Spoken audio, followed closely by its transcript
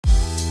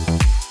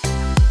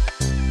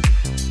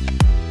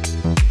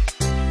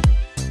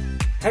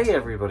Hey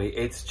everybody,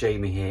 it's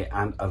Jamie here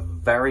and a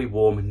very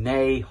warm,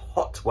 nay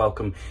hot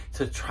welcome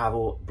to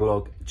Travel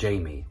Blog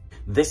Jamie.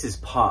 This is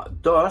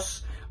part 2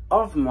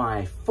 of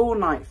my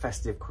 4-night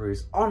festive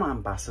cruise on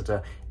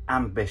Ambassador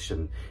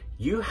Ambition.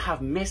 You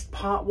have missed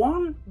part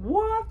 1?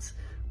 What?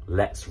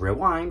 Let's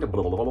rewind.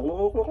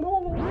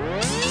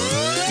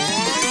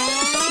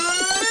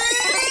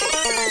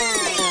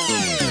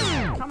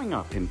 Coming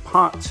up in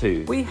part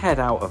 2, we head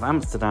out of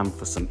Amsterdam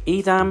for some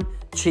Edam,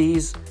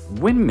 cheese,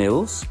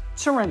 windmills,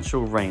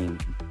 torrential rain,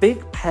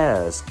 big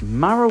pears,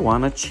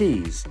 marijuana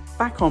cheese,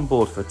 back on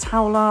board for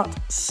towel art,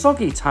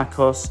 soggy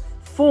tacos,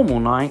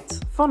 formal night,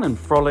 fun and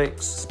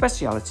frolics,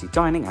 speciality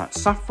dining at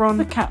Saffron,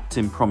 the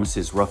captain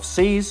promises rough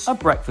seas, a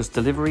breakfast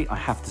delivery I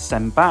have to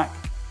send back,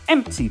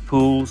 empty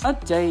pools, a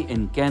day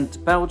in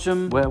Ghent,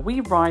 Belgium, where we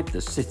ride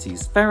the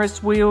city's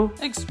Ferris wheel,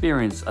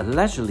 experience a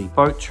leisurely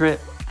boat trip,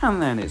 and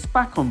then it's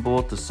back on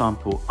board to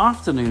sample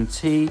afternoon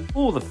tea,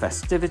 all the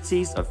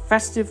festivities of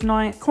festive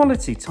night,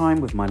 quality time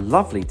with my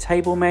lovely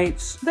table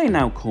mates. They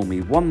now call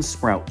me One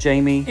Sprout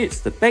Jamie.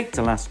 It's the Baked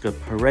Alaska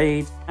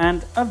parade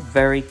and a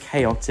very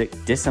chaotic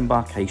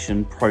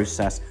disembarkation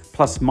process,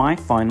 plus my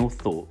final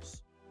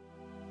thoughts.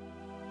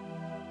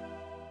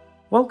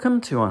 Welcome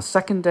to our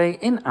second day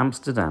in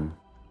Amsterdam.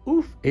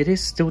 Oof, it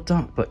is still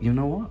dark, but you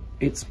know what?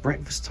 It's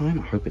breakfast time.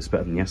 I hope it's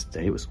better than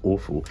yesterday. It was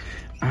awful.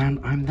 And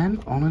I'm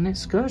then on an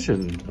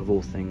excursion, of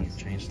all things.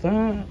 Change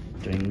that.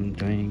 Ding,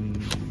 ding.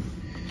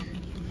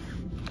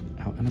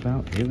 Out and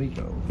about. Here we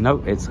go.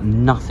 No, it's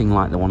nothing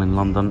like the one in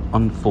London,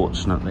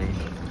 unfortunately.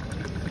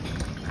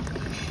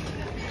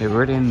 It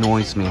really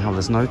annoys me how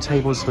there's no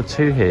tables for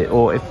 2 here.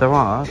 Or if there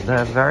are,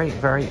 they're very,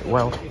 very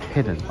well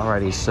hidden.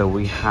 Alrighty, so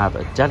we have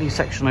a deli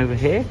section over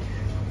here.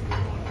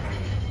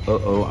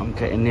 Uh-oh, I'm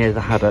getting near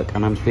the haddock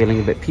and I'm feeling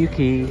a bit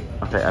pukey.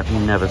 Okay, I've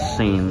never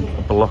seen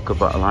a block of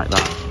butter like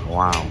that.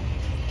 Wow.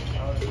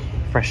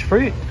 Fresh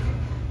fruit,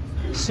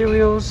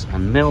 cereals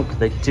and milk.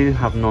 They do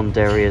have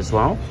non-dairy as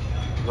well.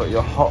 You've got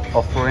your hot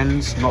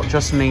offerings, not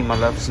just me, my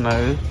loves,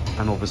 no.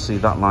 And obviously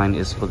that line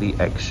is for the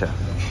egg chef.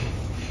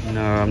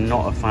 No, I'm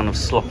not a fan of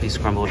sloppy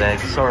scrambled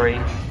eggs, sorry.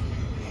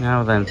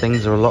 Now then,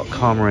 things are a lot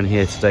calmer in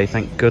here today,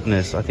 thank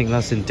goodness. I think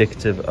that's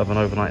indicative of an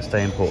overnight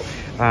stay in port.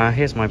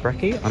 Here's my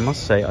brekkie. I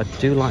must say, I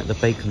do like the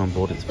bacon on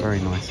board, it's very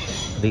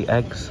nice. The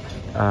eggs,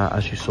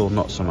 as you saw,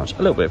 not so much. A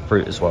little bit of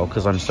fruit as well,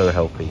 because I'm so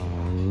healthy.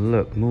 Oh,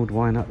 look, mulled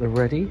wine at the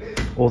ready,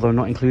 although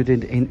not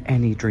included in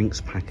any drinks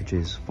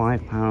packages.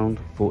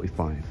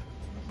 £5.45.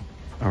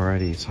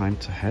 Alrighty, time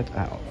to head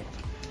out.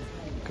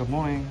 Good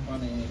morning.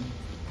 Morning.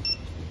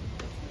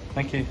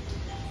 Thank you.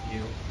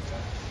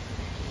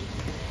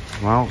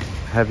 Well,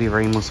 heavy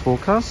rain was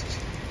forecast,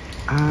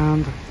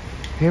 and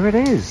here it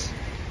is.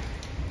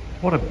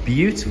 What a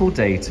beautiful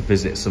day to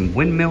visit some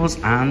windmills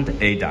and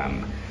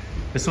Edam.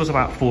 This was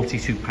about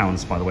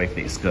 £42, by the way, for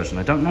the excursion.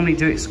 I don't normally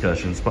do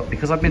excursions, but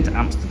because I've been to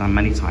Amsterdam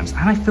many times,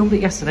 and I filmed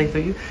it yesterday for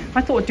you,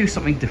 I thought I'd do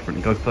something different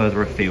and go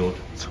further afield.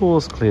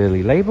 Tours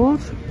clearly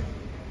labelled.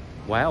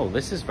 Wow,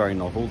 this is very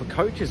novel. The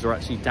coaches are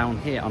actually down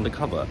here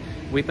undercover.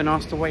 We've been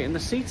asked to wait in the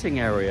seating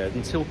area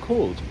until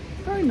called.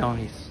 Very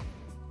nice.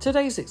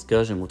 Today's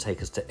excursion will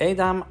take us to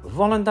Edam,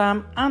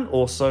 Volendam, and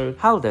also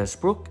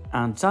Heldersbroek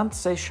and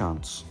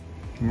Zandseeschans.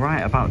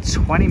 Right, about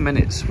 20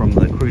 minutes from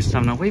the cruise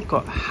terminal, we've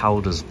got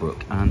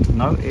Heldersbroek, and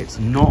no, it's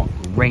not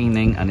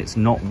raining and it's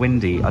not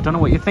windy. I don't know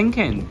what you're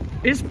thinking.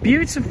 It's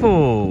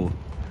beautiful.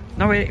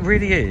 No, it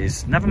really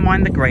is. Never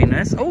mind the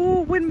greyness.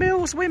 Oh,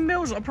 windmills,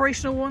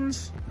 operational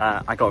ones.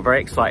 I got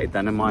very excited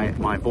then, and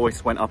my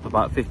voice went up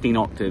about 15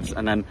 octaves,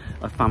 and then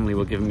a family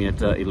were giving me a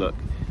dirty look.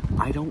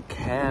 I don't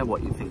care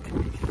what you think of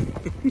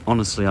me.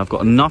 Honestly, I've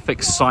got enough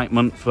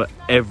excitement for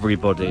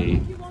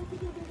everybody.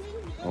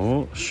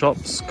 Oh,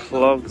 shops,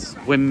 clogs,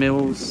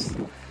 windmills,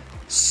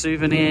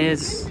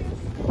 souvenirs.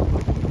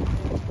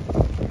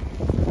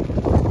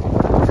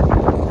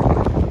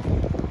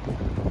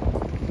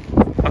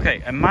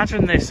 Okay,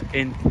 imagine this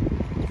in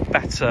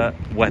better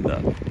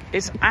weather.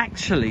 It's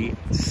actually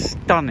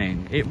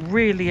stunning. It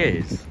really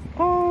is.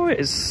 Oh, it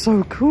is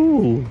so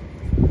cool.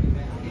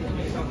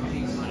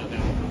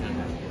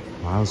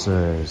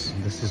 Wowzers,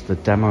 this is the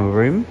demo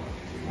room.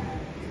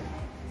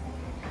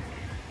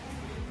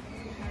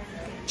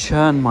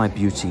 Churn, my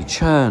beauty,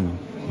 churn.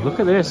 Look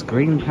at this,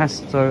 green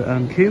pesto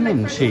and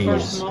cumin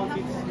cheese.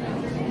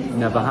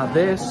 Never had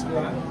this.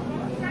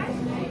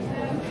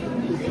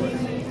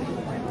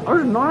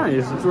 Oh,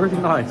 nice, it's really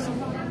nice.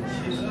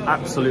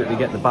 Absolutely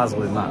get the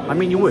basil in that. I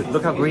mean, you would,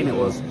 look how green it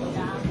was.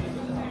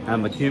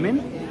 And the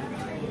cumin.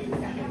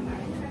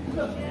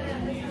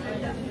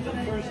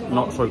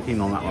 Not so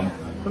keen on that one.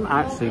 It's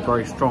actually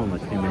very strong, the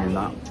cumin in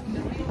that.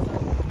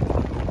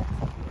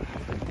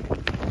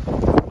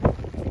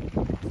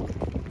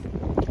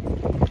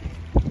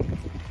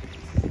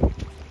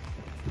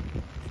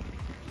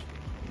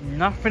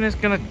 Nothing is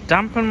gonna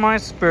dampen my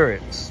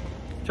spirits.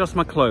 Just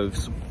my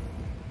clothes.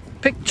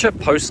 Picture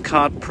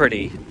postcard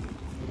pretty.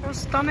 How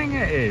stunning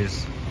it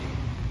is.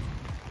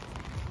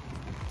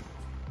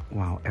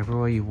 Wow,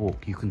 everywhere you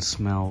walk, you can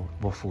smell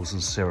waffles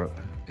and syrup.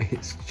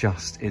 It's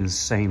just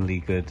insanely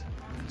good.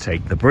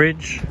 Take the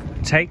bridge,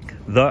 take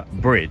the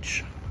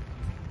bridge.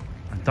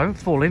 And don't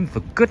fall in,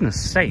 for goodness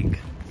sake.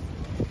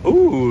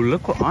 Ooh,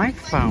 look what I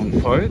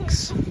found,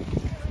 folks.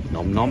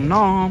 Nom nom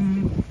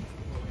nom.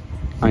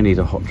 I need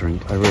a hot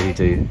drink, I really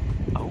do.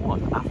 Oh,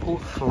 an apple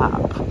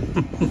flap.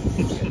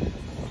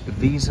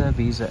 Visa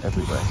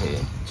everywhere here.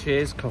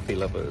 Cheers, coffee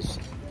lovers.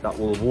 That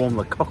will warm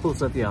the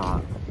cockles of your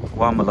heart.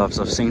 Well, my loves,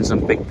 I've seen some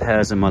big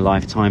pears in my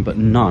lifetime, but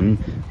none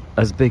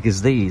as big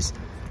as these.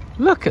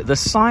 Look at the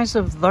size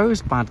of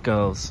those bad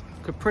girls.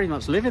 Could pretty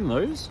much live in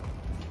those.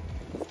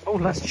 Oh,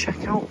 let's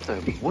check out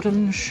the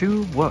wooden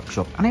shoe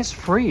workshop, and it's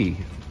free.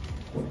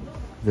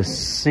 The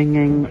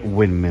singing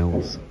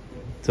windmills.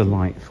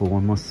 Delightful, I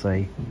must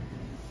say.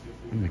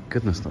 Oh my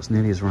goodness, that's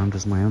nearly as round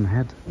as my own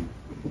head.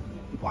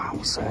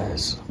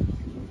 Wowzers.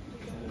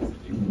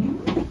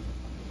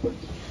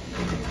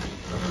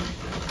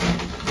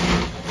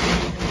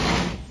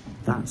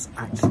 That's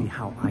actually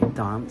how I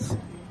dance.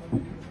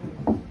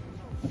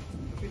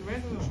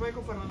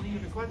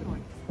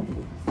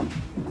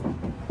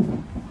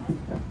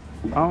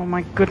 Oh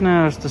my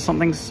goodness, there's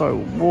something so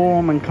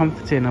warm and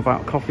comforting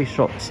about coffee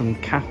shops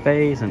and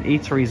cafes and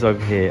eateries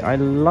over here. I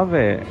love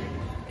it.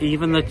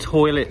 Even the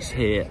toilets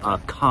here are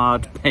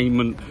card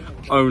payment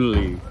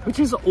only, which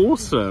is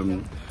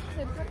awesome.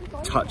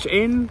 Touch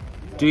in,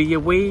 do your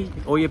wee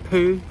or your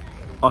poo,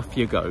 off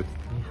you go.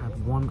 We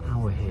had 1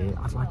 hour here.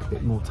 I'd like a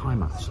bit more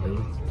time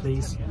actually.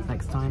 Please,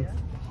 next time.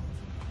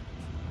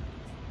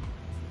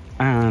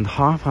 And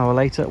half hour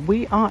later,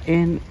 we are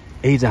in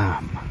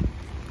Edam.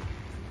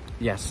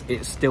 Yes,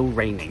 it's still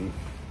raining.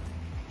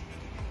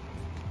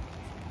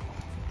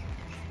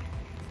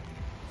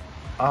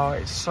 Oh,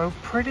 it's so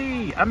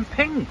pretty and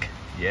pink.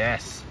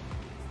 Yes.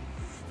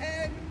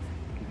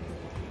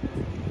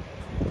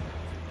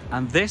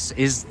 And this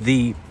is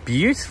the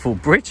beautiful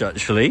bridge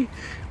actually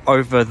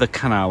over the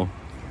canal.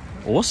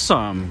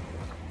 Awesome.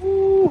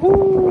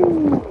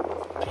 Woohoo!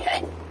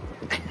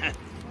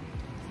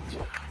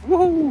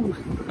 Woo!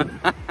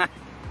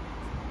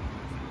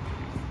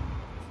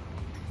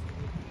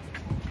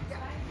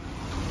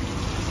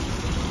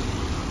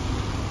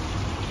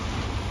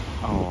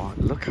 Oh,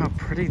 look how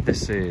pretty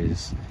this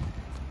is.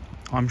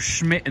 I'm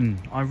smitten,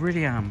 I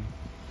really am.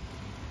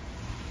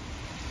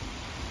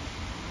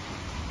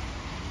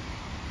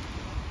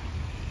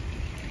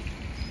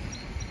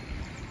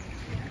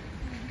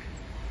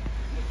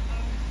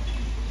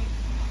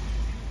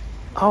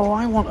 Oh,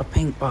 I want a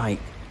pink bike.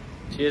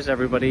 Cheers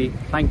everybody.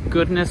 Thank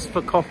goodness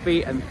for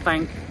coffee and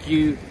thank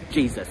you,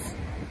 Jesus.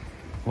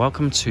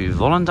 Welcome to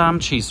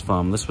Volendam Cheese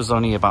Farm. This was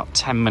only about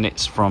 10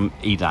 minutes from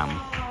Edam.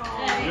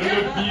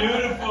 You're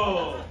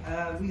beautiful.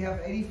 We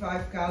have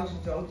 85 cows in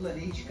total,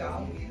 and each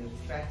cow is the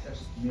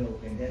fattest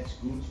milk, and that's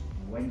good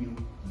when you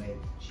make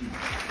cheese.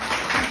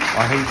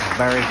 Oh, he's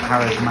very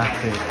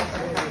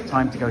charismatic.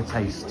 Time to go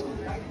taste.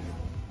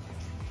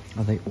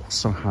 Oh, they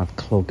also have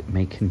clog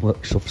making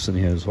workshops in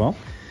here as well.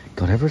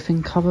 Got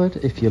everything covered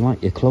if you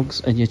like your clogs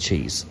and your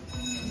cheese.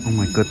 Oh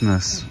my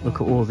goodness, look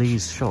at all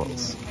these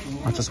shots.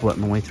 I just worked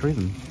my way through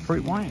them.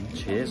 Fruit wine.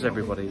 Cheers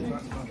everybody.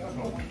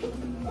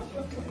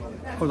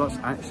 Oh, that's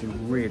actually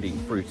really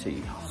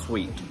fruity,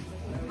 sweet.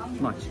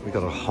 Nice. We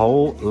got a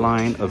whole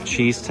line of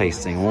cheese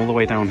tasting all the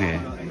way down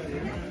here.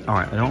 All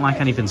right, I don't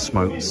like anything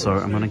smoked, so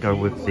I'm gonna go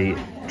with the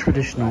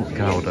traditional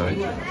Gouda.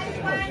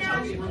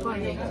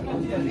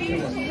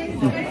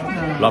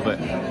 Love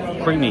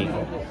it, creamy.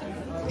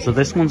 So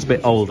this one's a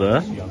bit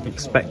older,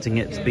 expecting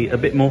it to be a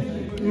bit more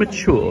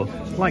mature,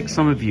 like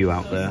some of you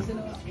out there.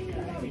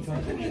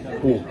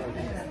 Oh,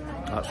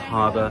 that's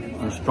harder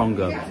and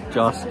stronger,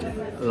 just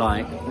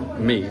like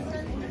me.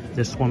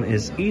 This one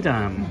is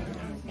Edam.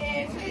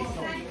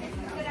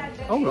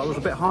 Oh, that was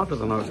a bit harder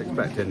than I was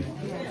expecting.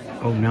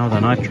 Oh, now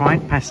then, I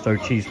tried pesto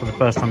cheese for the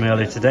first time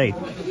earlier today,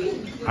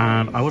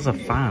 and I was a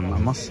fan, I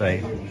must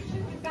say.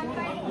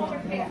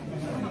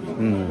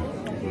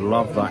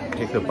 Love that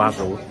kick of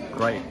basil.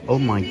 Great. Oh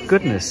my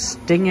goodness,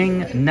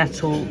 stinging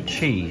nettle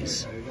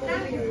cheese.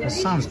 That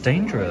sounds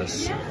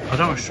dangerous. I'm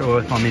not sure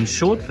if I'm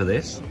insured for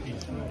this.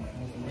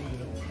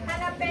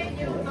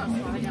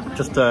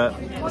 Just a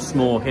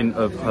small hint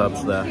of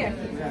herbs there.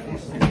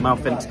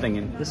 Mouth and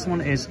stinging. This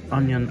one is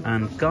onion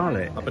and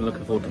garlic. I've been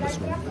looking forward to this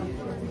one.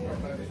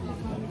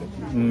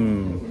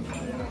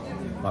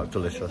 That's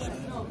delicious.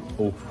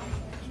 Oh,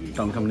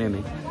 don't come near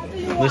me.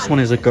 This one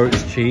is a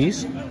goat's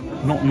cheese.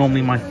 Not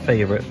normally my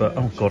favourite, but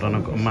oh god, and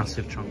I've got a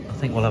massive chunk. I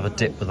think we'll have a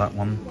dip with that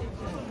one.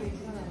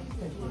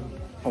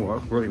 Oh,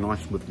 that's really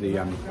nice with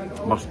the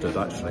mustard,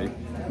 actually.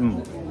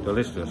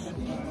 Delicious.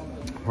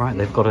 Right,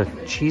 they've got a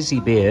cheesy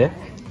beer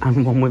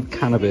and one with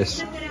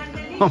cannabis.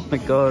 Oh my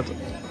god.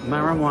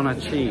 Marijuana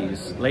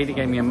cheese. Lady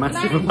gave me a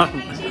massive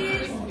amount.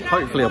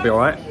 Hopefully I'll be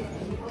alright.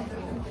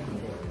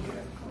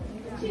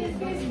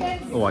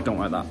 Oh, I don't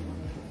like that.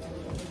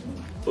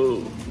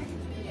 Oh.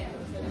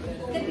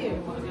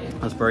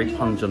 That's very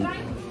pungent.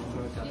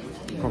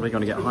 Probably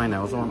going to get high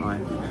now, aren't I?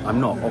 I'm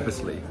not,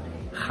 obviously.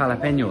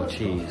 Jalapeno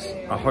cheese.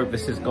 I hope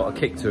this has got a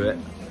kick to it.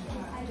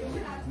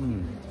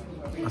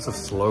 That's a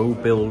slow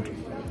build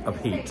of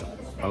heat.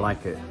 I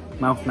like it.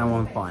 Mouth now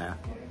on fire.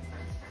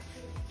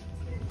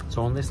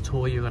 So on this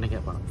tour, you're going to get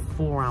about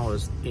 4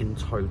 hours in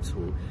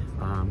total.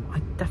 I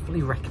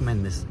definitely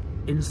recommend this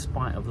in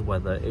spite of the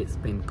weather. It's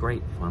been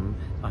great fun.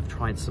 I've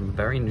tried some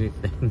very new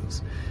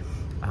things.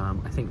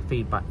 I think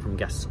feedback from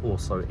guests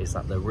also is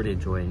that they're really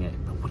enjoying it,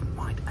 but wouldn't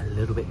mind a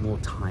little bit more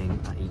time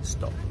at each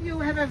stop. You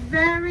have a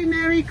very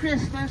Merry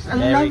Christmas, a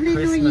Merry lovely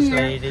Christmas, New Year.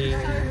 lady.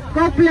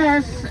 God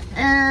bless,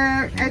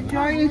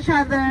 enjoy each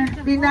other,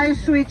 be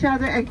nice to each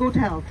other, and good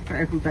health for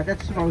everybody.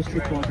 That's the most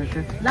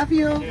important. Love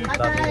you.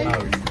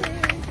 Bye-bye.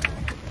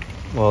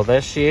 Well,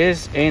 there she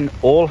is in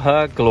all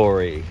her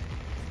glory,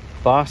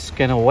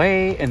 basking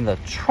away in the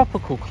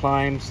tropical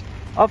climes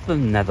of the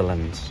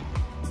Netherlands.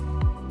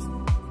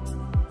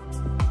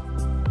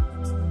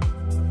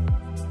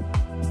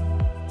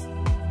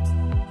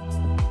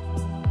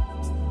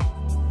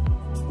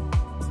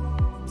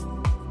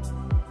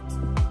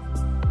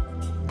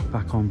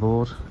 Back on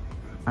board,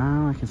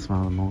 and I can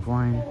smell the mulled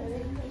wine.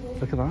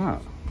 Look at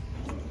that.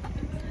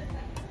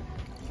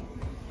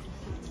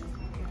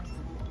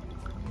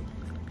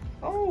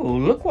 Oh,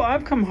 look what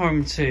I've come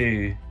home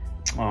to.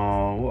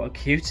 Oh, what a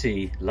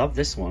cutie. Love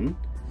this one.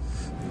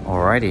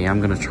 Alrighty, I'm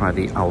going to try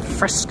the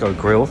alfresco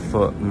grill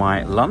for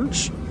my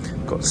lunch.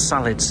 Got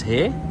salads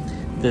here.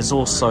 There's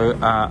also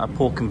a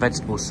pork and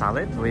vegetable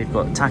salad. We've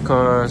got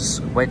tacos,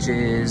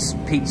 wedges,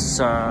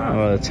 pizza.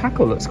 Oh, the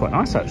taco looks quite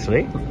nice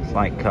actually. Looks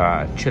like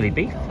chili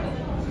beef.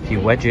 A few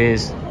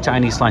wedges,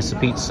 tiny slice of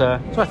pizza.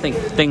 So I think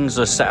things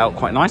are set out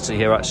quite nicely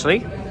here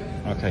actually.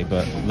 Okay,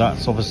 but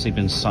that's obviously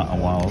been sat a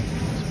while.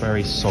 It's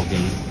very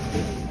soggy.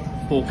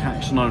 Fork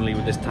action only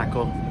with this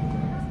taco.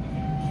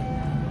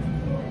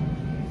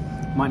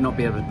 Might not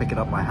be able to pick it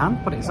up by hand,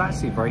 but it's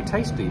actually very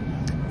tasty.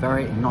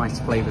 Very nice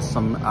flavour,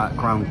 some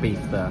ground beef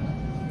there.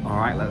 All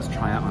right, let's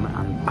try out an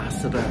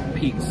ambassador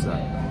pizza.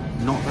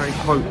 Not very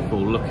hopeful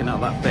looking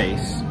at that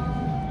base.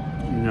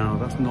 No,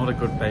 that's not a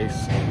good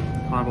base.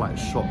 Kind of like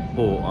shop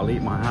bought. I'll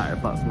eat my hat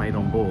if that's made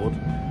on board.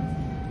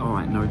 All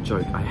right, no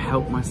joke. I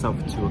helped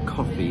myself to a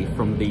coffee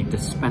from the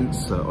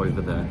dispenser over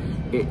there.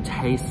 It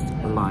tastes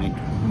like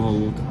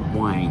mulled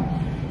wine.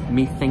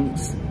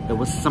 Methinks there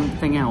was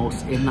something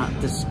else in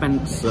that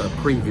dispenser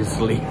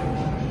previously.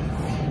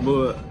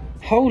 But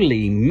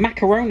holy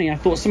macaroni, I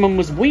thought someone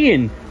was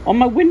weeing on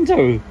my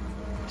window.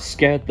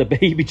 Scared the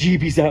baby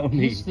jeebies out of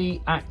me. Here's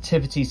the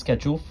activity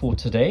schedule for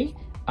today.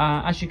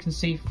 As you can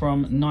see,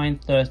 from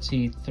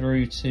 9:30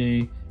 through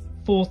to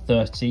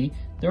 4:30,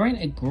 there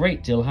ain't a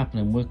great deal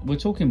happening. We're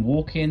talking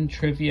walk-in,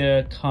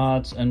 trivia,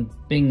 cards, and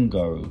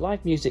bingo.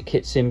 Live music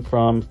kicks in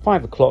from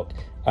 5 o'clock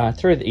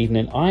through the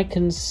evening. I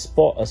can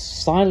spot a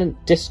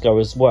silent disco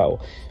as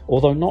well,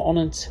 although not on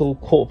until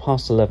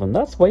 11:15.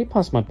 That's way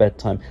past my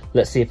bedtime.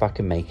 Let's see if I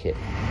can make it.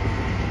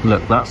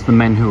 Look, that's the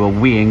men who are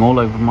weeing all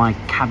over my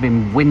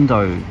cabin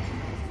window.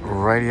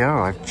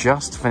 Radio, I've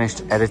just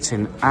finished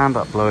editing and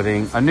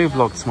uploading a new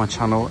vlog to my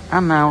channel,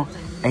 and now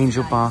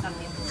Angel Bar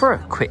for a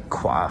quick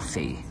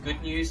coffee.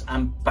 Good news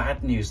and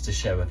bad news to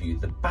share with you.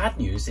 The bad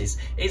news is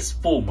it's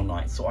formal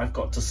night, so I've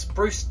got to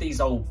spruce these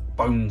old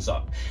bones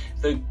up.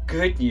 The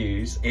good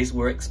news is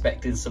we're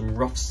expecting some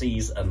rough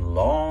seas and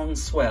long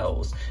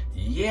swells.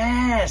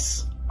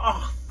 Yes!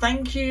 Oh,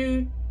 thank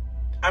you,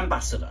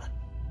 Ambassador.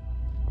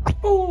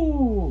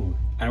 Ooh,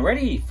 and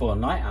ready for a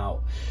night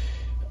out.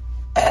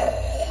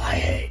 I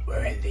hate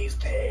wearing these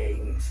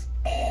things.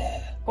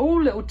 Oh,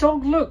 little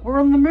dog, look, we're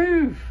on the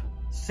move.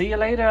 See you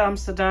later,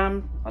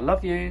 Amsterdam. I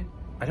love you.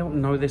 I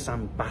don't know this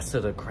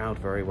ambassador crowd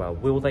very well.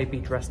 Will they be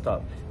dressed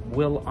up?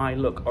 Will I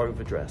look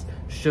overdressed?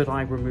 Should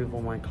I remove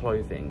all my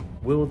clothing?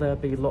 Will there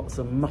be lots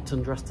of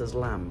mutton dressed as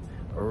lamb?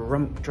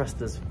 Rump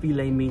dressed as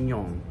filet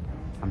mignon?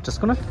 I'm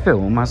just gonna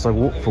film as I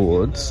walk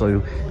forward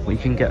so we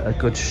can get a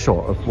good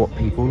shot of what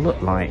people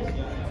look like.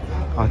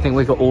 I think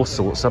we've got all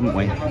sorts, haven't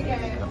we?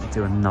 Let me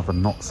do another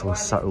not so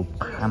subtle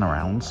pan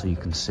around so you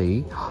can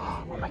see.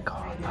 Oh my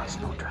God, that's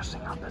not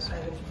dressing up, is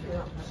it?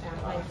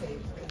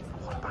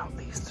 What about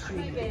these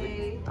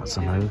three? That's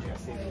a no.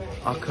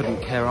 I couldn't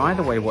care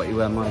either way what you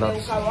wear, my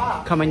loves.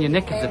 Come in your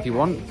knickers if you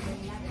want.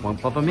 Won't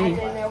bother me.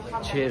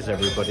 Cheers,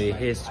 everybody.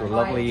 Here's to a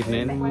lovely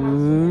evening.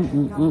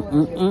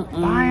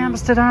 Bye,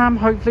 Amsterdam.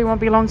 Hopefully it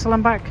won't be long till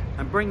I'm back.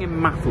 And bring him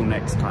Maffel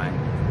next time.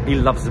 He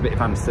loves a bit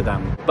of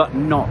Amsterdam, but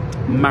not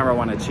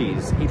marijuana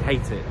cheese. He'd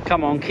hate it.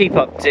 Come on, keep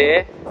up,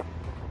 dear.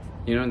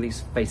 You know, in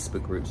these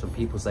Facebook groups when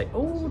people say,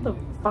 oh, the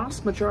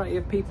vast majority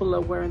of people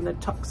are wearing their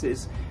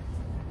tuxes,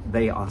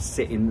 they are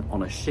sitting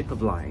on a ship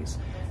of lies.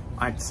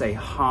 I'd say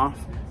half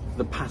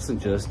the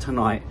passengers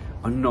tonight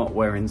are not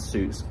wearing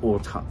suits or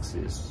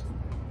tuxes.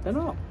 They're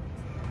not.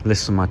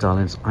 Listen, my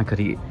darlings, I could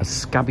eat a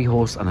scabby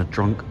horse and a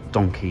drunk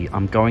donkey.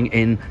 I'm going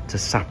in to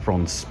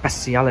Saffron,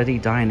 speciality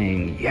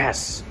dining.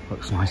 Yes,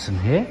 looks nice in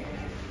here.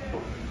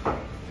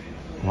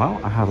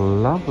 Well, I had a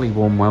lovely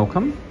warm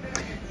welcome.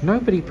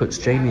 Nobody puts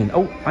Jamie in.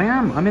 Oh,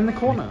 I'm in the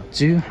corner. I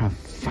do have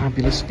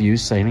fabulous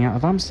views sailing out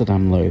of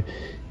Amsterdam though.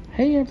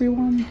 Hey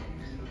everyone.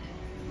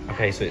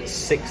 Okay, so it's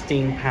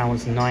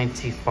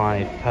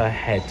 £16.95 per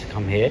head to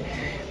come here.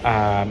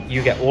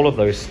 You get all of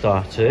those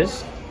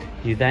starters.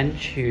 You then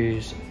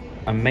choose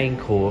a main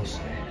course,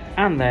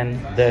 and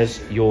then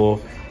there's your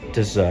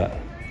dessert.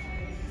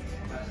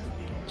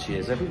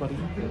 Cheers, everybody.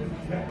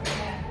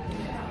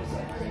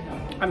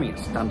 I mean,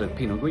 standard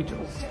Pinot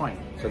Grigio, it's fine.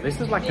 So this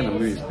is like an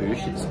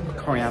amuse-bouche. It's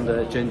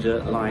coriander,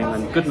 ginger, lime,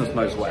 and goodness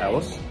knows what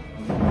else.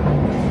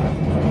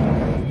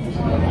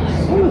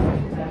 Ooh,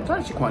 it's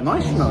actually quite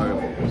nice, you know.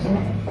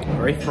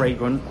 Very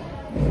fragrant,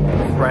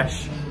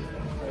 fresh,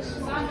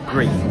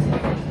 green.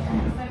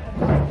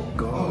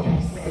 God,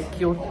 pick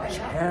your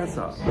chairs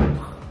up.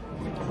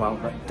 Well,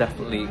 that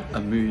definitely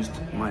amused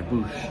my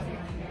bouche.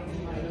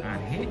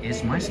 And here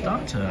is my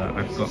starter.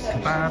 I've got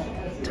kebab,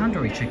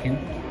 tandoori chicken,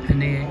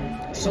 paneer,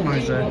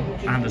 samosa,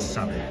 and a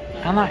salad.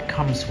 And that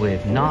comes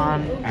with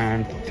naan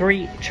and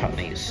 3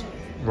 chutneys.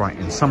 Right,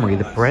 in summary,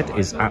 the bread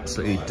is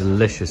absolutely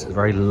delicious. It's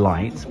very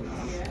light.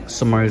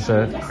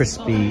 Samosa,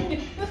 crispy,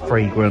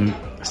 fragrant,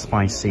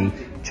 spicy.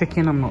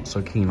 Chicken, I'm not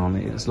so keen on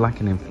it. It's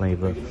lacking in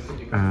flavour,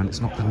 and it's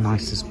not the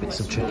nicest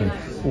bits of chicken.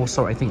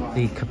 Also, I think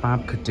the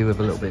kebab could do with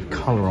a little bit of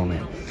colour on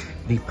it.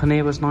 The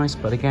paneer was nice,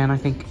 but again, I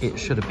think it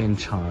should have been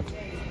charred.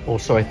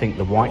 Also, I think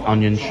the white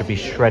onion should be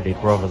shredded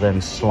rather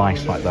than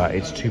sliced like that.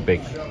 It's too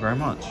big. Thank you very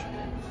much.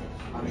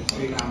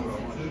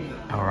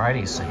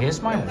 Alrighty, so here's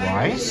my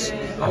rice.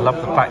 I love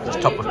the fact it's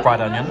topped with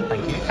fried onion.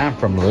 Thank you. And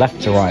from left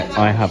to right,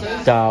 I have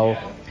dal,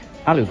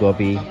 aloo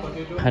gobi,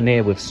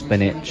 paneer with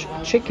spinach,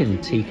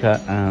 chicken tikka,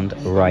 and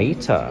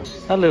raita.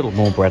 A little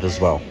more bread as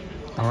well.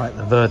 Alright,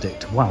 the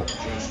verdict. Well,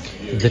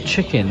 the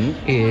chicken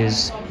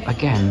is,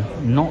 again,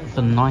 not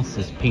the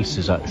nicest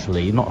pieces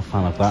actually. Not a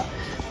fan of that.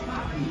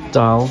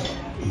 Dal,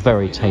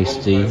 very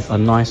tasty. A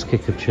nice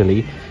kick of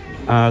chili.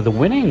 The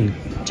winning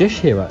dish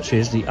here actually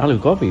is the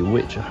aloo gobi,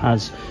 which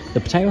has, the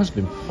potato has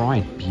been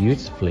fried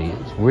beautifully.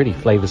 It's really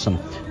flavoursome.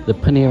 The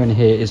paneer in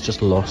here is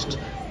just lost.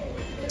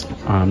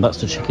 That's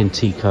the chicken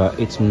tikka.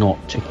 It's not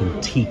chicken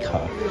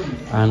tikka.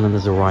 And then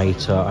there's a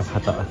raita. I've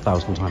had that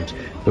 1,000 times.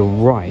 The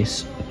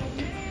rice,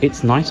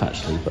 it's nice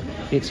actually, but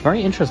it's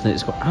very interesting.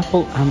 It's got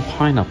apple and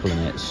pineapple in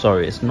it, so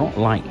it's not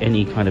like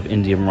any kind of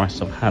Indian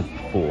rice I've had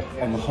before.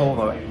 On the whole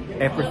though,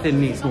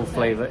 everything needs more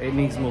flavour. It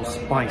needs more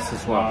spice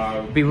as well.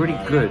 It'd be really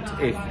good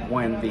if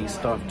when the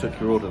staff took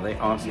your order, they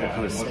asked what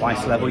kind of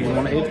spice level you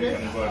wanted.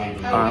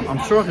 I'm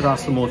sure I could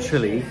ask for more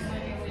chili.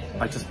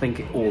 I just think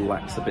it all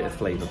lacks a bit of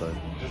flavour though.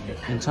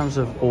 In terms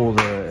of all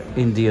the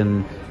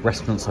Indian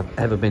restaurants I've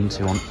ever been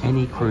to on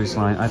any cruise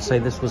line, I'd say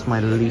this was my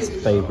least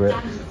favourite.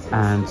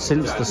 And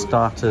since the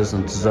starters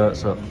and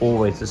desserts are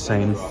always the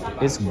same,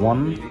 it's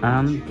one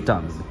and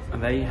done.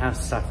 And there you have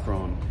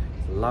Saffron.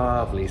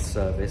 Lovely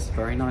service,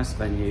 very nice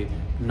venue,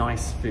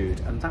 nice food.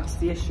 And that's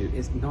the issue,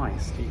 it's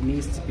nice. It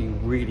needs to be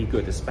really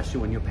good,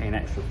 especially when you're paying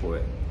extra for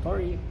it.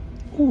 Sorry.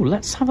 Oh,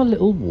 let's have a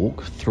little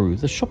walk through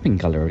the shopping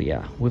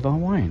galleria with our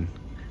wine.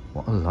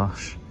 What a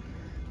lush.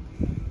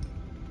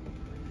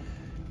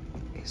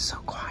 It's so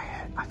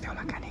quiet. I feel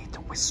like I need to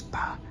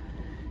whisper.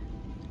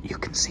 You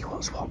can see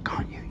what's what,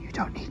 can't you? You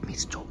don't need me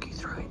to talk you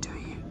through it, do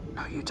you?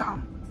 No, you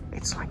don't.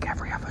 It's like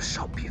every other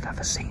shop you've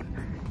ever seen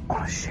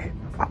on a ship,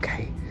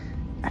 okay?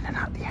 And then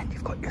at the end,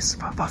 you've got your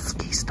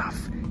Swarovski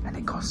stuff, and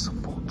it costs a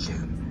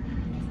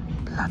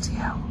fortune. Bloody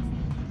hell.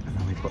 And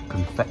then we've got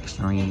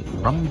confectionery,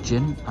 rum,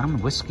 gin,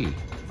 and whiskey.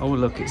 Oh,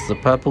 look, it's the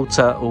Purple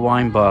Turtle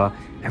Wine Bar.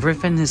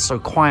 Everything is so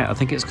quiet. I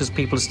think it's because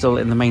people are still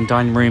in the main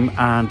dining room,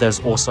 and there's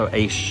also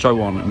a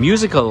show on.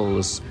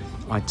 Musicals.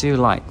 I do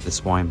like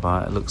this wine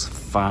bar. It looks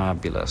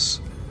fabulous.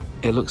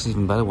 It looks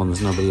even better when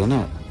there's nobody in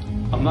it.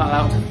 I'm not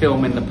allowed to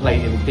film in the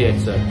Palladium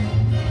Theatre.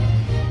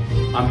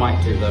 I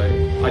might do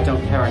though. I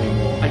don't care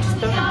anymore. I just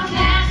don't.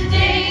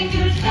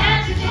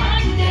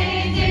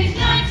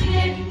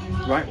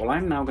 Right, well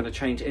I'm now going to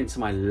change into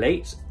my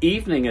late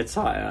evening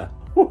attire.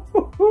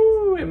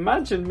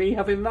 Imagine me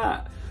having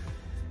that.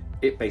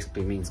 It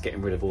basically means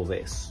getting rid of all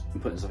this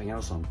and putting something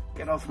else on.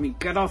 Get off me,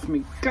 get off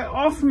me, get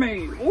off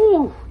me.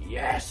 Ooh,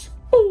 yes.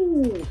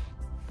 Ooh.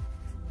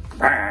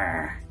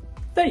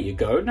 There you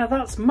go. Now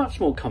that's much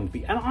more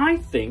comfy. And I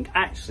think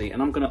actually,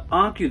 and I'm going to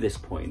argue this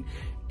point,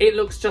 it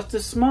looks just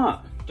as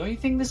smart. Don't you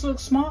think this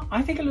looks smart?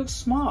 I think it looks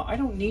smart. I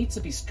don't need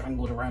to be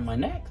strangled around my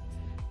neck.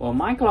 Well,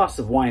 my glass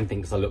of wine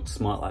thinks I look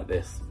smart like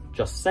this.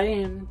 Just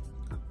saying.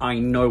 I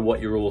know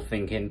what you're all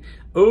thinking.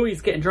 Oh,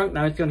 he's getting drunk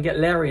now. He's going to get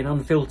Larry and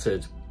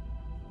unfiltered.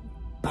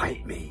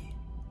 Bite me.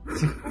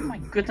 Oh my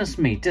goodness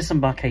me.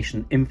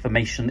 Disembarkation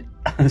information.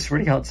 It's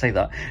really hard to say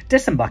that.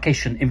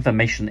 Disembarkation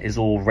information is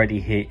already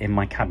here in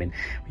my cabin.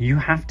 You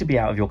have to be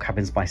out of your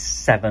cabins by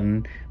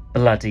 7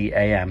 bloody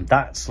AM.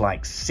 That's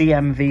like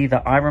CMV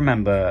that I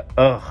remember.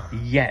 Ugh.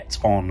 Yet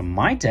on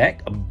my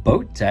deck,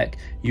 boat deck,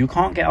 you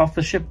can't get off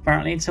the ship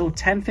apparently until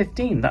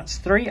 10:15. That's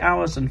 3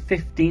 hours and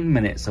 15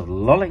 minutes of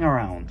lolling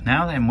around.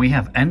 Now then, we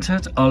have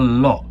entered a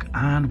lock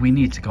and we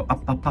need to go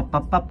up, up, up,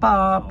 up, up,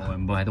 up. Oh,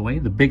 and by the way,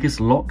 the biggest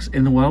locks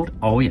in the world,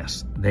 oh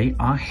yes, they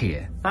are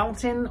here.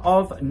 Fountain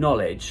of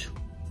Knowledge.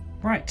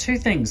 Right, two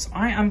things.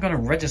 I am going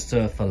to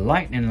register for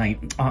Lightning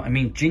Lane.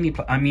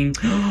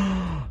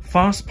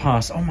 Fast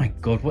Pass. Oh my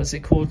God, what's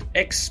it called?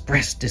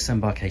 Express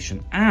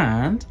disembarkation.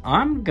 And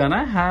I'm going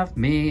to have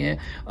me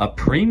a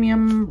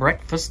premium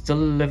breakfast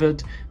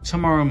delivered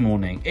tomorrow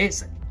morning.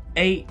 It's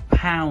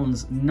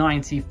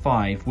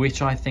 £8.95,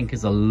 which I think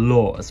is a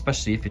lot,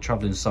 especially if you're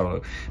traveling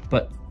solo.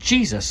 But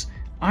Jesus,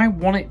 I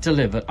want it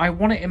delivered. I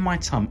want it in my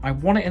tum. I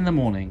want it in the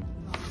morning.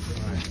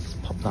 Right, let's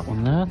pop that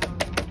one there.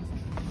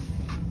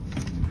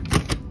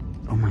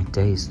 Oh my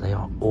days, they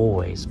are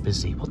always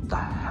busy. What the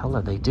hell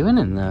are they doing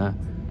in there?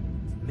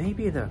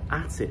 Maybe they're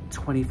at it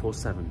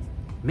 24/7.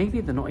 Maybe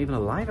they're not even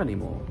alive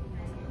anymore.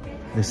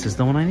 This is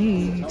the one I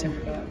need.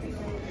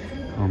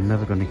 I'm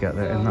never going to get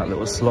there in that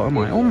little slot, am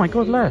I? Oh my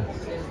God,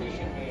 left.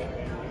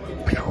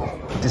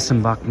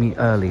 Disembark me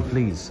early,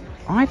 please.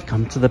 I've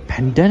come to the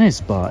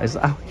Pendennis bar. Is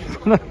that how you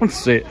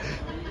pronounce it?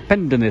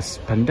 Pendennis.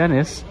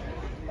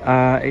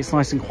 It's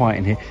nice and quiet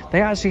in here.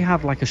 They actually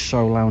have like a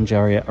show lounge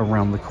area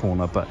around the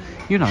corner, but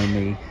you know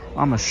me,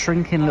 I'm a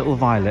shrinking little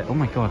violet. Oh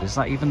my God, is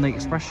that even the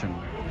expression?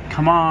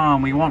 Come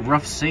on, we want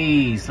rough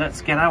seas.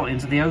 Let's get out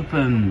into the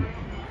open.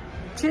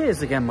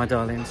 Cheers again, my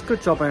darlings.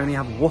 Good job I only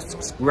have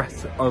wasp's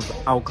breath of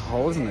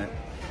alcohol, isn't it?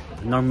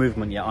 No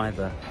movement yet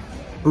either.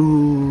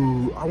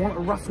 Ooh, I want a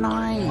rough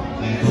night.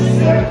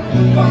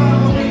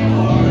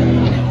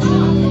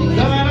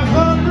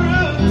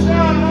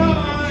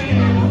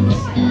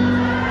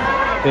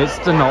 It's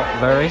the not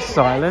very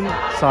silent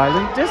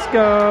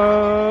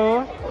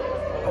disco.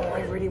 Oh,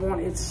 I really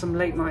wanted some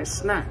late night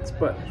snacks,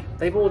 but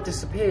they've all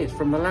disappeared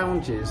from the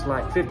lounges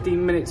like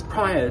 15 minutes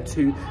prior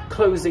to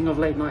closing of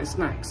late night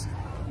snacks.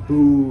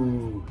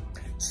 Boo.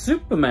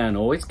 Superman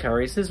always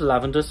carries his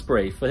lavender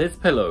spray for his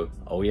pillow.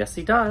 Oh yes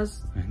he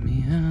does. Let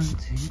me out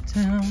to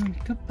town,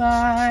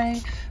 goodbye.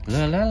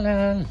 La la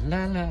la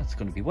la la. It's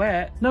gonna be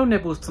wet. No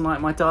nibbles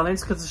tonight, my darlings,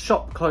 because the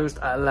shop closed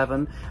at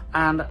 11.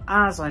 And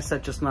as I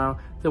said just now,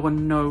 there were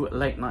no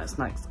late night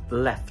snacks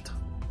left.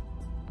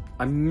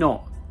 I'm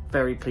not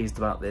very pleased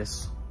about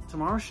this.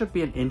 Tomorrow should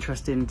be an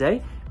interesting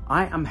day.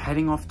 I am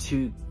heading off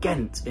to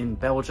Ghent in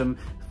Belgium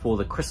for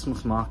the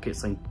Christmas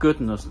markets and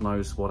goodness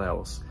knows what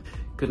else.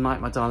 Good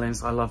night, my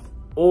darlings. I love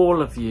all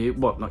of you.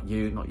 Well, not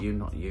you.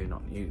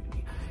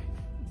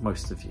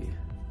 Most of you.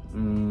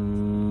 Mwah.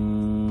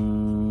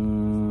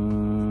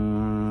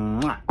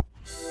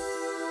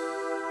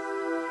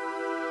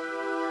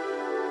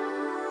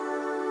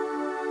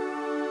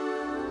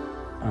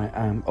 I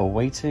am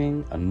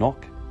awaiting a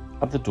knock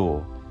at the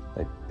door.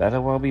 They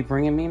better well be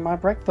bringing me my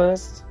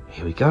breakfast.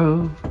 Here we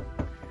go.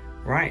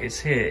 Right,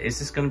 it's here. Is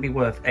this going to be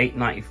worth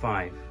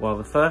 £8.95? Well,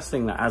 the first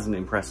thing that hasn't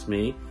impressed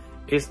me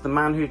is the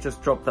man who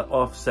just dropped that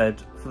off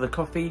said, for the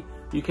coffee,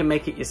 you can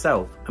make it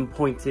yourself, and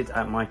pointed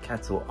at my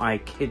kettle. I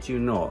kid you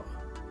not.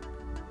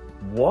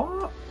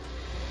 What?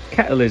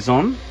 Kettle is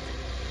on.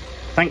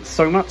 Thanks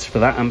so much for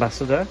that,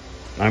 Ambassador.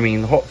 I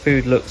mean, the hot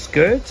food looks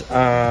good.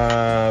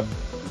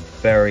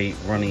 Very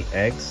runny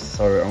eggs,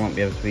 so I won't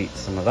be able to eat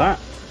some of that.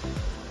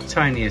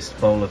 Tiniest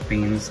bowl of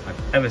beans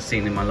I've ever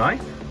seen in my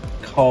life.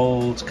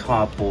 Cold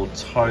cardboard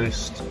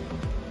toast.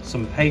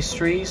 Some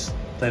pastries.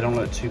 They don't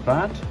look too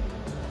bad.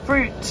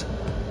 Fruit.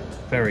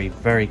 Very,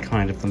 very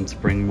kind of them to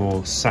bring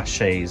more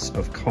sachets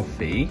of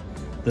coffee.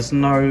 There's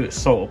no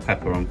salt or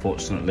pepper,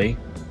 unfortunately.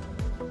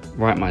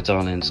 Right, my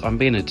darlings, I'm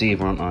being a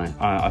diva, aren't I?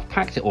 I've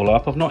packed it all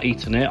up. I've not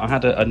eaten it. I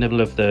had a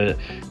nibble of the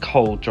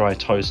cold, dry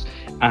toast,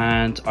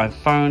 and I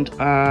phoned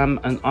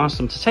and asked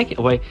them to take it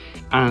away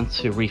and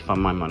to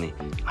refund my money.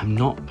 I'm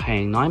not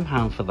paying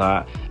 £9 for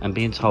that and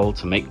being told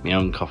to make my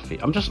own coffee.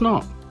 I'm just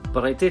not.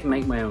 But I did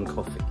make my own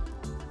coffee.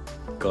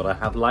 Gotta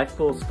have life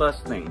balls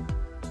first thing.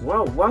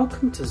 Well,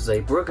 welcome to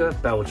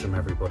Zeebrugge, Belgium,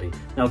 everybody.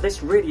 Now,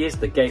 this really is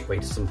the gateway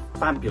to some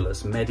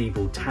fabulous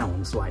medieval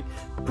towns like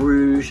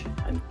Bruges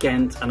and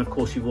Ghent, and of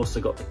course you've also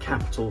got the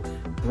capital,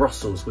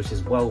 Brussels, which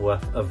is well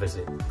worth a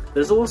visit.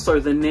 There's also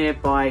the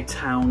nearby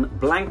town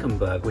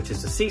Blankenberg, which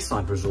is a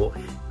seaside resort,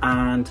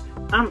 and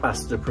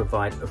Ambassador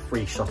provide a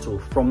free shuttle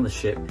from the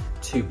ship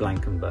to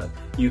Blankenberg.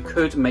 You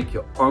could make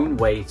your own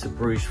way to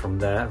Bruges from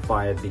there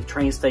via the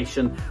train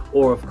station,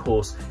 or of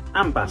course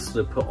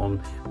Ambassador put on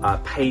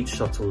paid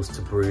shuttles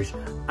to Bruges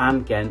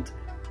and Ghent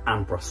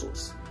and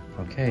Brussels.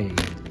 Okay,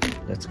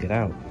 let's get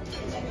out.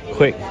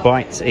 Quick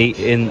bite to eat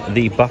in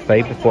the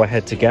buffet before I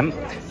head to Ghent.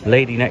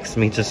 Lady next to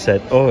me just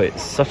said, oh,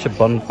 it's such a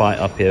bun fight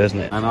up here, isn't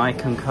it? And I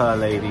concur,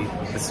 lady.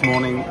 This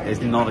morning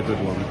is not a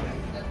good one.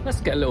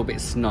 Let's get a little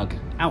bit snug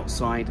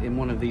outside in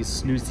one of these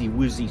snoozy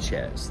woozy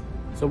chairs.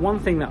 So one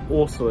thing that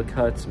also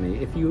occurred to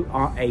me, if you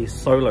are a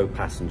solo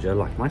passenger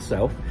like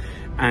myself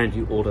and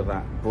you order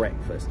that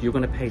breakfast, you're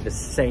going to pay the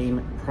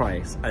same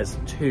price as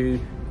 2,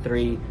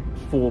 3,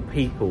 4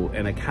 people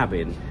in a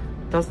cabin.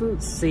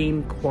 Doesn't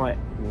seem quite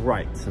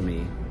right to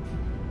me.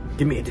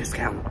 Give me a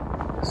discount.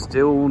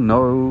 Still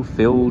no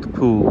filled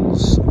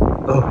pools.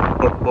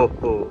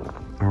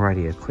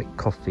 Alrighty, a quick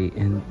coffee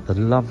in the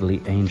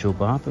lovely Angel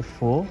Bar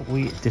before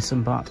we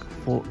disembark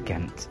for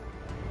Ghent.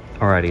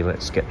 Alrighty,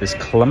 let's get this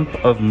clump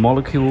of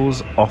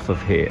molecules off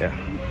of here.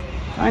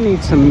 I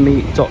need to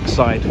meet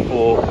dockside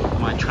for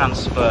my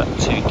transfer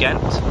to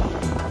Ghent.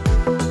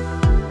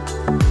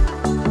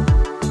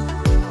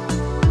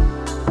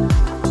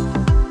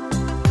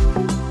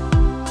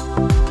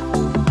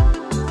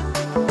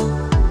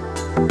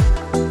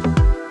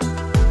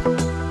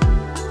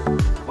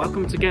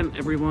 Welcome to Ghent,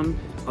 everyone,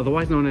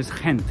 otherwise known as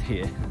Ghent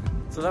here.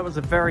 So that was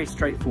a very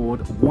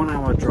straightforward 1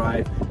 hour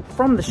drive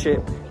from the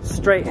ship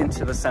straight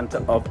into the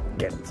centre of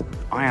Ghent.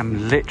 I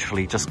am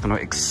literally just going to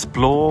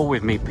explore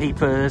with me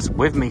peepers,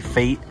 with me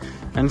feet,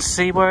 and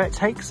see where it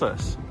takes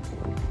us.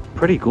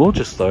 Pretty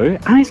gorgeous though,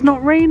 and it's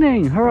not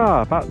raining,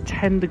 hurrah! About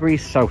 10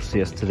 degrees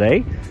Celsius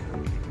today.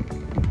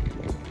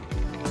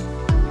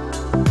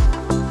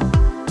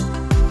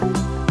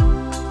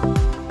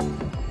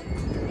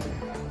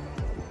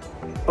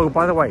 Oh,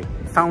 by the way,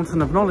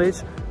 Fountain of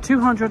Knowledge,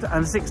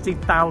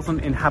 260,000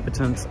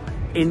 inhabitants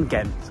in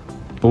Ghent.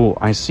 Oh,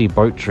 I see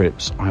boat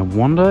trips. I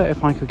wonder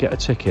if I could get a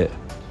ticket.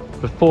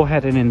 Before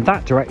heading in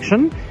that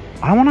direction,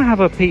 I want to have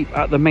a peep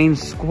at the main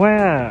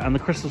square and the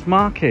Christmas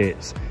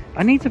markets.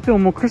 I need to feel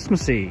more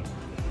Christmassy.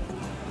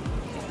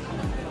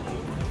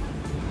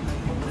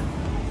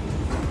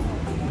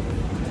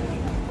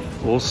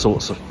 All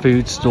sorts of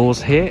food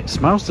stores here. It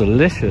smells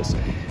delicious.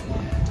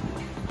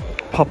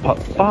 Pop-up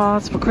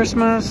bars for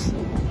Christmas.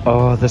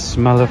 Oh, the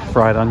smell of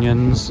fried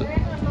onions.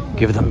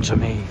 Give them to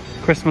me.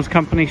 Christmas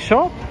company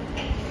shop.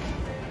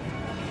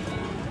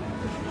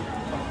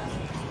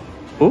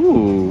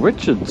 Ooh,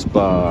 Richard's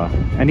bar.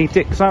 Any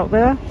dicks out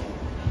there?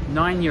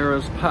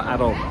 €9 per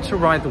adult to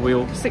ride the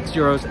wheel,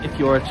 €6 if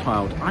you're a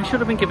child. I should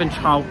have been given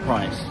child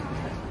price.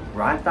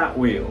 Ride that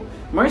wheel.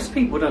 Most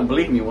people don't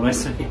believe me when I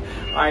say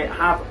I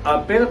have a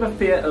bit of a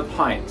fear of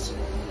heights.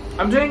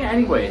 I'm doing it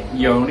anyway.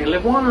 You only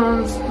live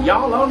once.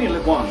 Y'all only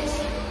live once.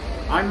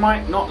 I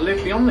might not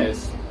live beyond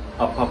this.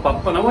 Up, up,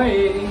 up and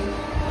away.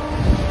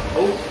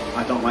 Oh,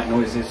 I don't like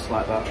noises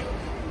like that.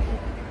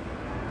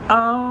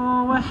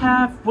 Oh, we're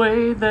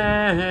halfway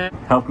there.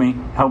 Help me,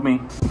 help me,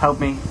 help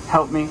me,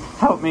 help me,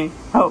 help me,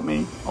 help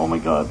me. Oh my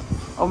god.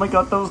 Oh my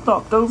god, don't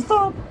stop, don't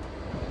stop.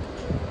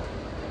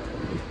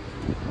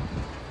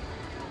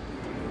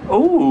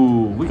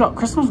 Oh, we got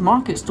Christmas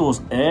market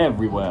stores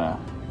everywhere.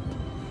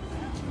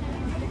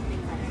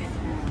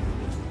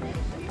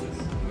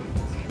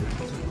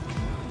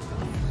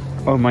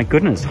 Oh my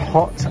goodness,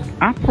 hot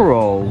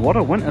Aperol. What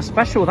a winter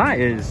special that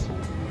is.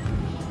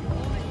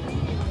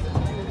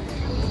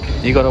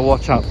 You got to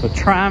watch out for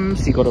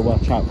trams, you got to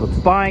watch out for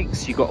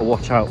bikes, you got to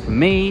watch out for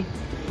me.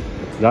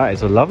 That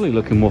is a lovely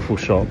looking waffle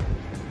shop.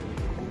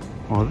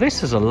 Oh,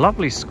 this is a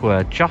lovely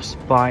square just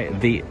by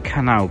the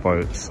canal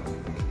boats.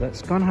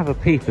 Let's go and have a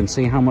peep and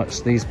see how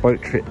much these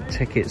boat trip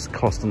tickets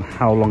cost and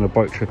how long a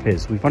boat trip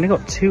is. We've only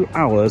got 2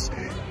 hours,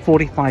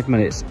 45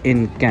 minutes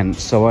in Ghent,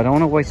 so I don't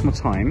want to waste my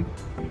time.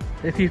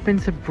 If you've been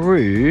to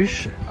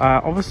Bruges,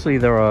 obviously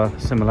there are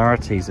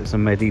similarities. It's a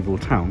medieval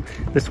town.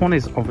 This one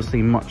is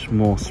obviously much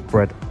more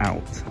spread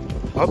out.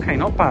 Okay,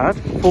 not bad.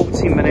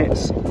 40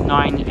 minutes,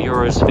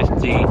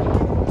 €9.50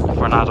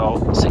 for an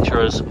adult,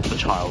 €6 for a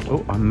child.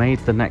 Oh, I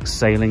made the next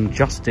sailing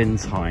just in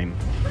time.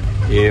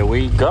 Here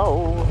we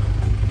go.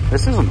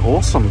 This is an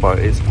awesome boat.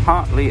 It's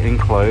partly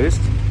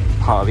enclosed,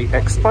 partly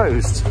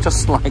exposed,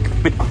 just like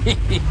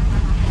me.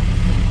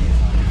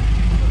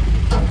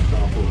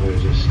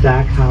 There's a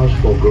stack house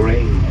for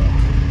grain.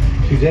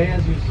 Today,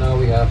 as you know,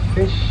 we have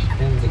fish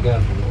in the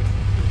garden.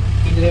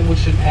 Iedereen moet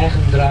zijn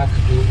eigen draak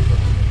doen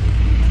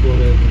voor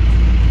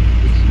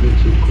iets met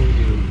zo'n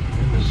cordial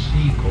and the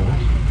sea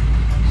course.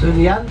 So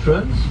the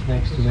entrance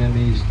next to them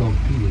is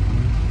Stampede.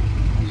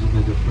 He's a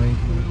bit afraid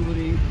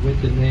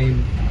with the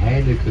name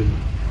Heineken.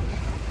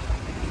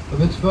 A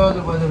bit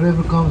further where the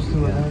river comes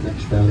to an end.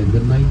 Next fell in the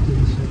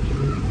 19th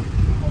century.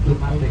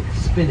 Automatic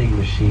spinning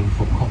machine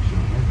for cotton.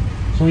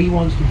 So he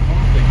wants to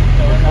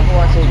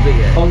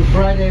on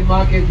Friday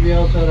market we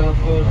also had our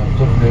first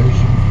neus.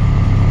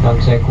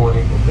 Dankzij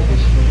koning op de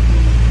is.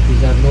 Die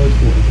zijn nooit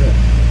voor gevecht.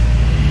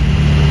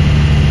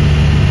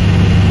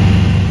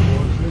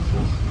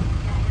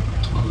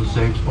 On the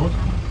same spot.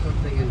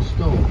 Something in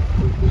stone.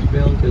 It was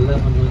built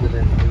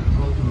 1100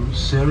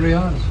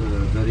 Syria. It's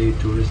a very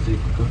touristic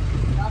country.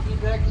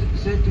 Abidek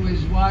said to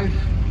his wife,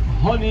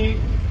 honey.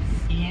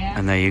 Yeah.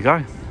 And there you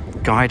go.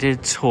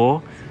 Guided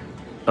tour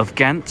of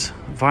Ghent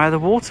via the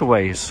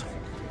waterways.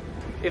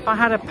 If I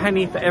had a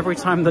penny for every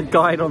time the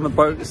guide on the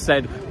boat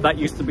said that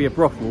used to be a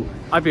brothel,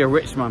 I'd be a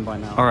rich man by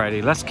now.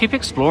 Alrighty, let's keep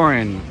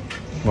exploring.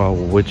 Well,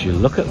 would you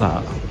look at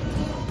that?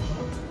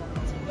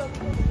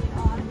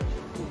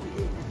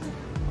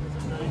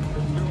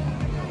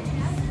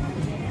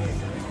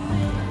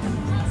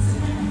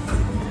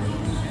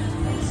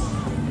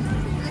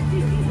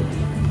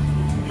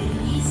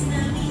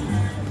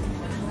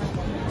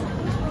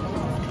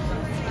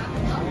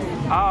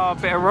 Oh, a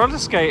bit of roller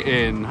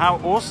skating. How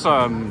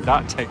awesome.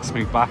 That takes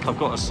me back, I've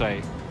got to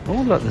say.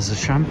 Oh, look, there's a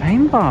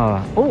champagne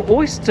bar. Oh,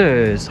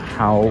 oysters.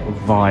 How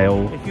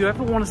vile. If you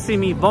ever want to see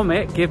me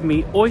vomit, give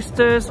me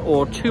oysters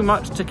or too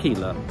much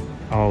tequila.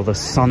 Oh, the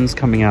sun's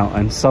coming out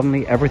and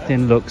suddenly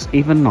everything looks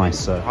even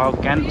nicer. Oh,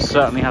 Ghent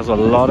certainly has a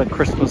lot of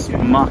Christmas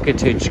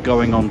marketage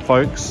going on,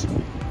 folks.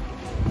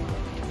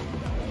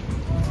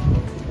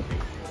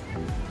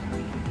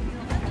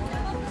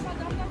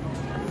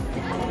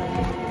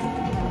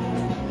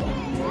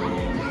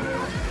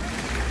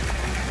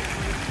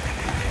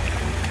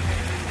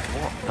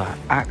 What the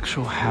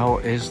actual hell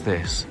is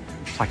this?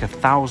 It's like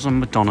 1,000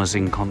 Madonnas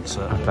in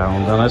concert. I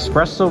found an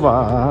espresso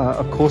bar.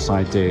 Of course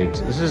I did.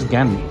 This is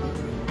Ghent.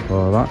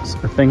 Well, that's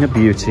a thing of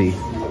beauty.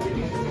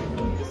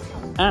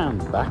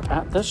 And back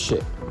at the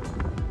ship.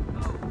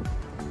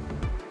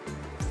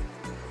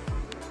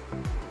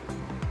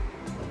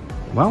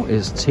 Well,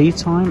 it's tea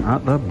time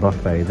at the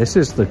buffet. This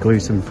is the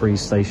gluten-free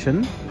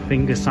station.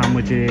 Finger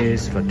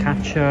sandwiches,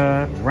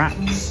 focaccia,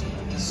 wraps,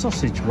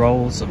 sausage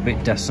rolls, a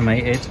bit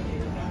decimated,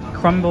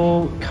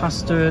 crumble,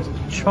 custard,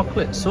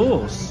 chocolate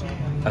sauce,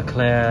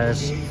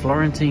 eclairs,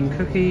 Florentine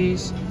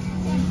cookies.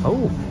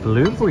 Oh,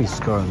 blueberry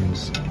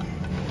scones.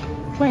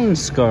 Plain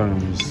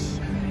scones.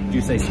 Do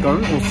you say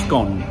scone or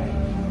scone?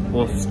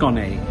 Or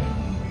scone?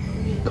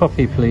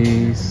 Coffee,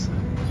 please.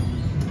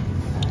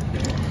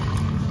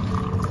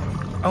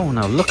 Oh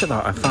no, look at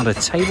that. I found a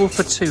table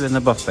for two in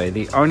the buffet.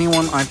 The only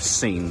one I've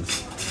seen.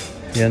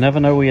 You never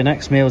know where your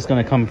next meal is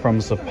going to come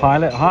from, so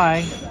pilot,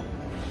 hi.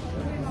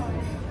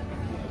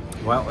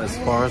 Well, as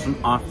far as an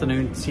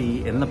afternoon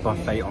tea in the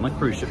buffet on a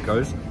cruise ship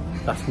goes,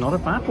 that's not a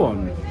bad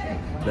one.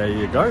 There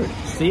you go.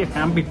 See, it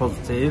can be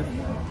positive.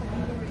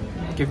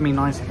 Give me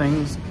nice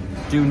things,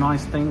 do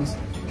nice things,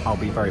 I'll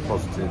be very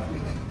positive.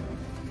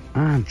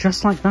 And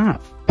just like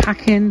that,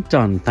 packing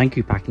done. Thank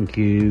you, packing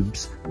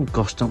cubes. Oh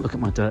gosh, don't look at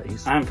my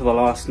dirties. And for the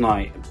last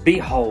night,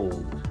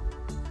 behold,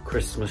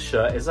 Christmas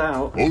shirt is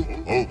out. Oh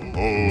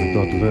my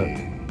God,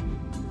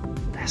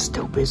 look. They're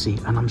still busy,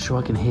 and I'm sure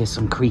I can hear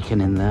some creaking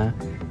in there.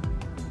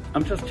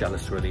 I'm just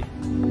jealous, really.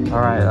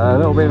 All right, a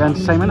little bit of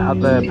entertainment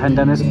at the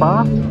Pendennis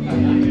bar.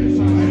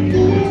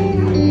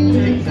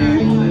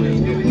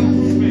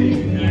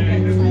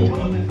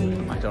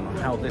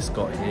 How this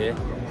got here.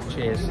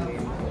 Cheers.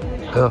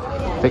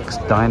 Ugh,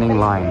 fixed dining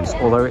lines,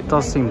 although it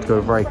does seem to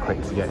go very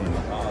quick to get in.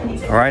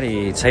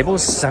 Alrighty, table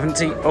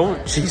 70. Oh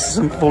Jesus,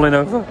 I'm falling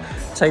over.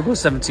 Table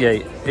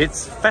 78.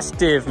 It's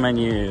festive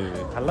menu.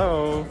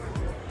 Hello.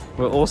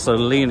 We're also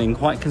leaning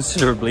quite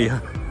considerably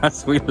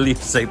as we leave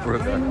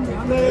Saarbrücken.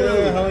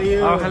 Hello, how are you?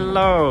 Oh,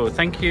 hello.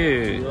 Thank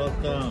you. You're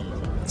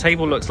welcome.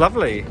 Table looks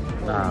lovely.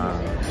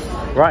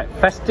 Right,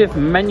 festive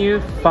menu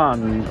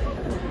fun.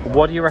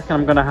 What do you reckon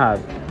I'm gonna have?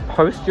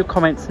 Post your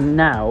comments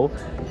now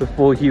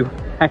before you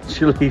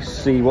actually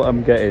see what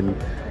I'm getting.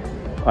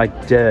 I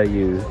dare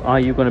you. Are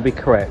you going to be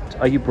correct?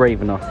 Are you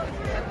brave enough?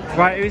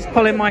 Right, who's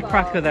pulling my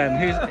cracker then?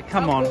 Who's?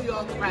 Come on.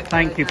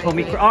 Thank you. Pull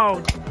me.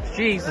 Oh,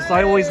 Jesus!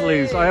 I always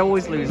lose. I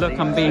always lose. Look,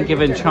 I'm being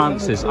given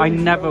chances. I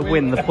never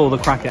win the pull the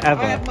cracker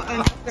ever.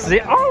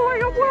 See? Oh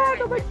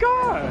my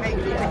God!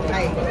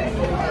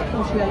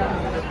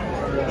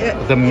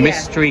 The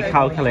mystery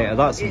calculator.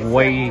 That's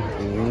way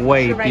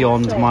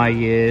beyond my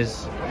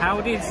years. How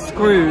did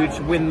Scrooge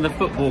win the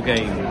football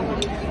game?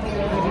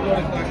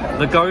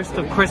 The ghost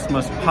of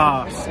Christmas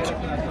passed.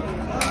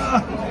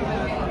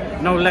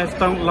 No, Les,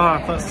 don't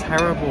laugh. That's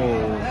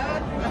terrible.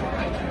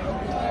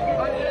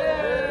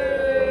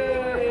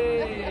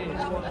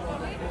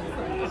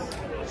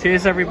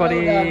 Cheers,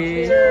 everybody.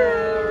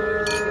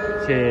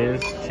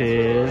 Cheers,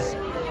 cheers,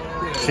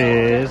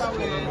 cheers,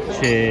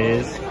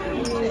 cheers,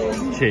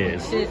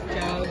 cheers.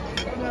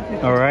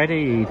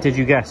 Alrighty, did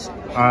you guess?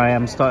 I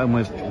am starting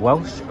with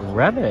Welsh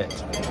rabbit.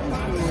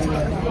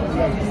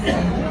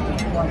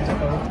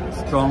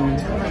 Strong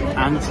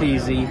and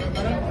cheesy,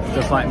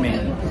 just like me.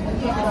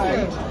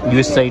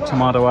 You say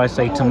tomato, I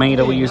say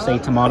tomato. You say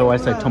tomato, I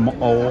say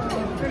tomato.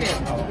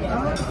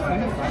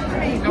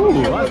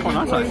 Ooh, that's quite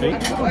nice actually.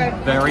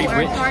 Very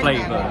rich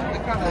flavour.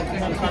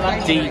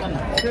 Deep,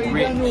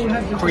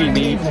 rich,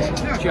 creamy,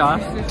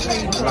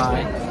 just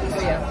like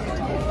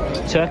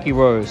turkey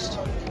roast.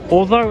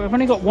 Although I've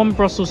only got one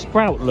Brussels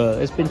sprout, look,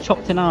 it's been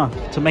chopped in half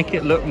to make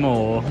it look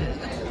more.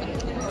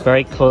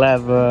 Very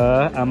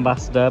clever,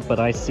 ambassador, but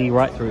I see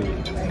right through you.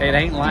 It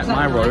ain't like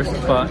my roast,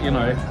 but you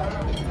know,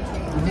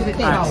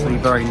 actually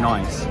very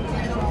nice.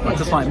 I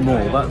just like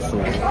more, that's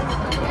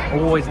all.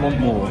 Always want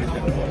more.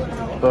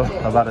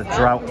 I've had a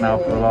drought now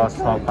for the last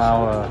half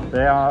hour.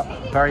 They are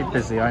very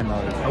busy, I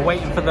know. I'm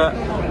waiting for the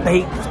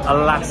baked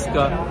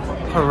Alaska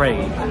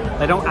parade.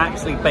 They don't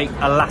actually bake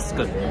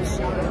Alaskans.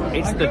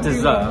 It's the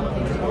dessert.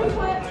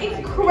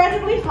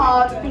 Incredibly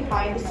hard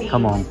behind the scenes.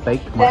 Come on,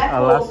 bake my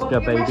Alaska,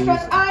 babies.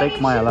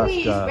 Bake my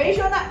Alaska. Raise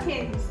your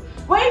napkins.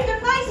 Wave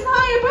them nice and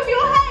high above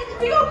your head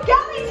for your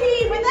galley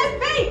team with their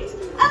baked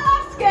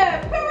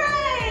Alaska parade.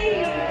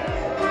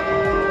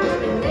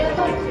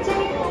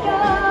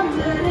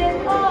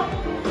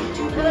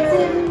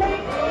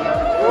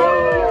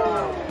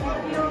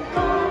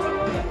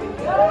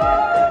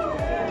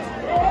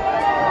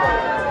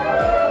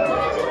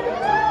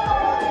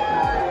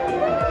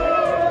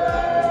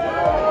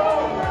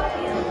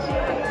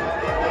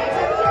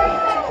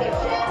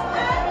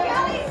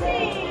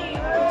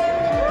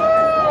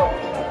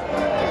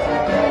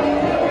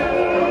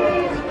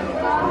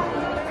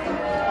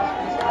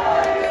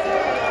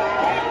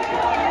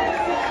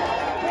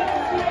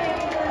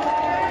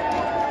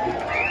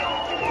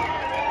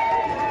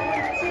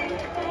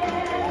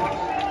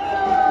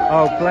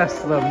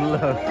 bless them,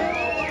 look.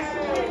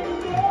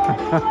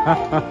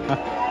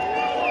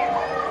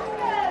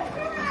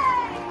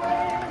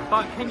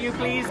 But can you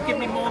please give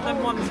me more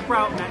than one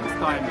sprout next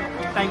time?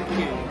 Thank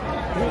you.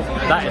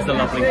 That is the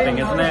lovely thing,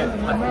 isn't it?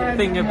 A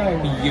thing of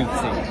beauty.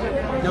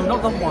 No,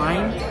 not the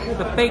wine.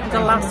 The baked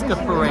Alaska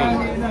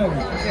parade.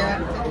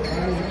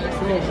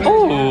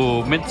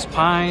 Oh, mince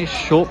pie,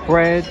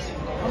 shortbread,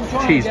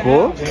 cheese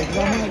board.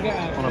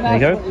 There you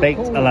go,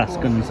 baked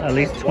Alaskans, at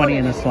least 20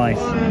 in a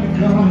slice.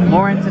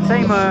 More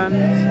entertainment.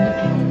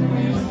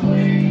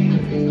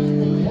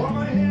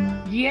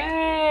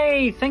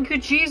 Yay! Thank you,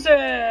 Jesus!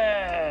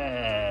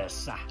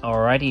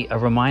 Alrighty, a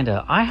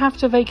reminder, I have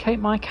to vacate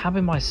my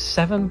cabin by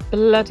 7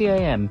 bloody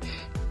AM,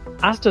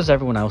 as does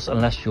everyone else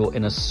unless you're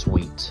in a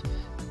suite.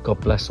 God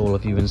bless all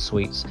of you in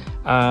suites.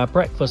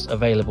 Breakfast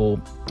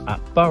available at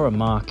Borough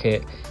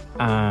Market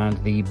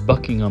and the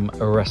Buckingham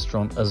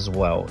restaurant as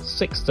well.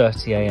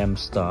 6:30 AM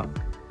start.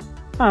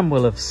 And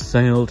we'll have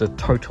sailed a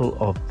total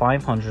of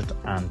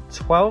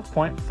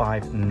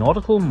 512.5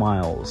 nautical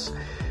miles.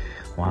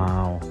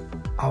 Wow.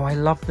 Oh, I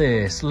love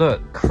this.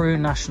 Look, crew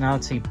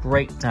nationality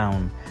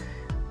breakdown.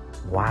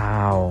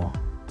 Wow.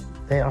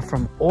 They are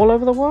from all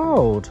over the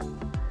world.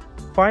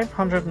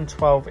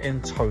 512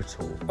 in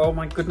total. Oh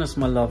my goodness,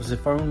 my loves,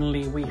 if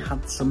only we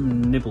had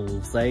some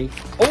nibbles, eh?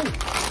 Oh,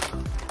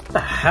 the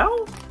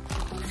hell?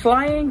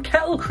 Flying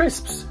kettle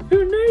crisps,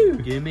 who knew?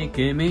 Gimme,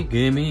 gimme,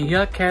 gimme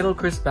a kettle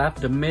crisp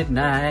after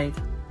midnight.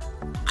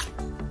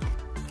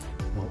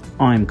 Well,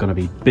 I'm gonna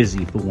be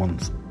busy for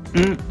once.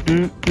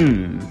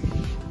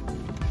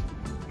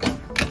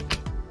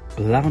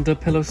 Lavender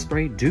pillow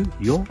spray, do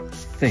your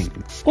thing.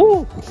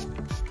 Oh!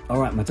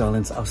 Alright, my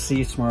darlings, I'll see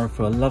you tomorrow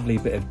for a lovely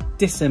bit of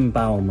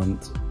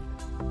disembowelment.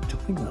 I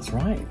don't think that's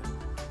right.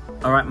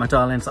 Alright, my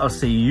darlings, I'll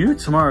see you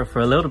tomorrow for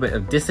a little bit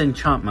of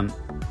disenchantment.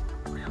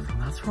 I don't think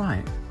that's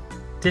right.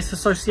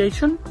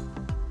 Disassociation?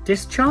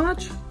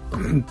 Discharge?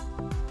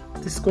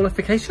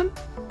 Disqualification?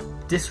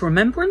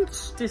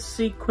 Disremembrance?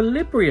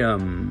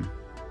 Disequilibrium?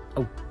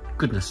 Oh,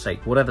 goodness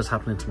sake, whatever's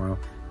happening tomorrow.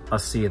 I'll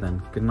see you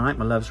then. Good night,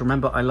 my loves.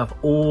 Remember, I love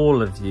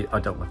all of you. I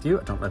don't love you,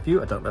 I don't love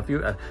you, I don't love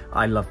you.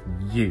 I love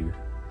you.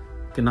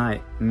 Good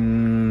night.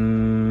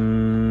 Mwah.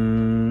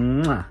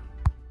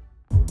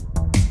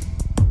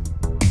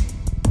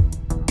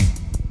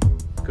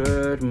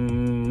 Good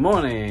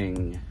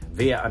morning.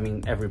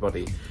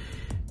 Everybody.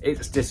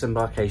 It's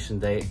disembarkation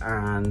day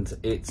and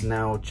it's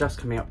now just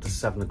coming up to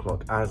 7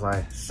 o'clock. As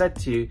I said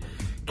to you,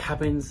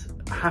 cabins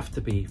have to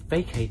be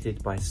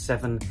vacated by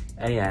 7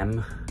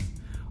 AM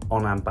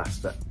on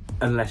Ambassador,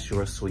 unless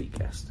you're a suite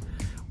guest.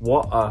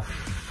 What a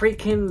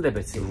freaking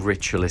liberty.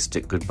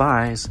 Ritualistic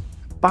goodbyes.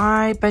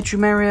 Bye,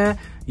 bedroom area.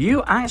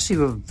 You actually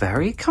were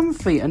very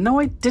comfy. And no,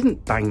 I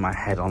didn't bang my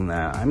head on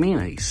there. I mean,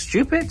 are you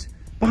stupid?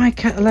 Bye,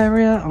 kettle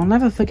area. I'll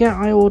never forget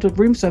I ordered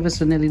room service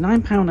for nearly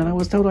 £9 and I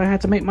was told I had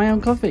to make my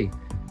own coffee.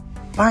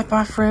 Bye,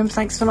 bathroom.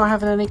 Thanks for not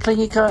having any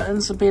clingy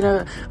curtains and being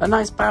a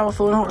nice,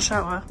 powerful and hot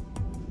shower.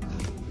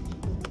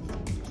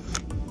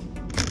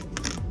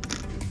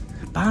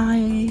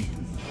 Bye.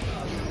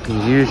 The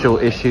usual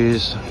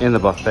issues in the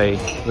buffet.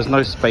 There's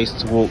no space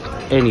to walk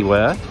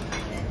anywhere.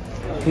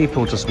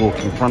 People just walk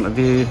in front of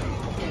you.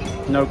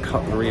 No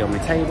cutlery on the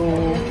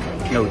table.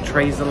 No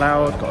trays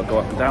allowed. Got to go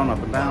up and down,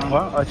 up and down.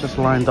 Well, I just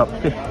lined up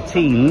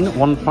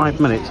 5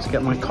 minutes to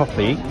get my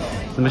coffee.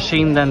 The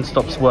machine then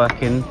stops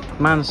working.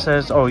 Man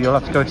says, oh, you'll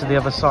have to go to the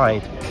other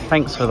side.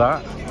 Thanks for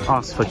that.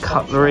 Ask for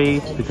cutlery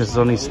because there's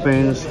only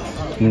spoons.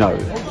 No,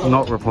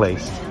 not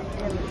replaced.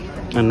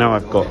 And now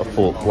I've got a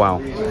fork.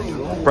 Wow.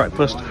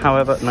 Breakfast,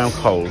 however, now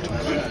cold.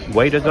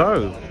 Way to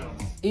go.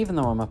 Even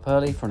though I'm up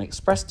early for an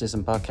express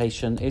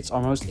disembarkation, it's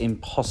almost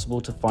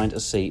impossible to find a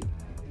seat.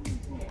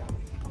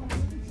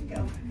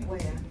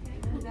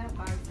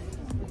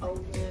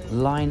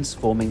 Lines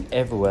forming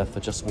everywhere for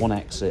just one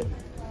exit.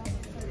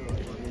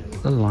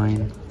 The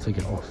line to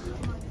get off.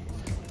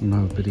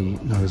 Nobody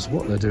knows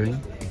what they're doing.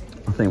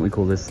 I think we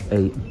call this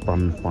a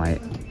bun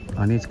fight.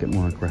 I need to get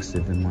more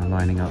aggressive in my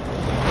lining up.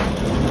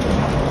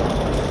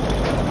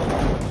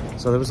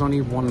 So there was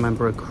only one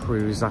member of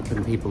crew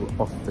zapping people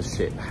off the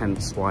ship,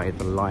 hence why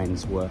the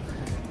lines were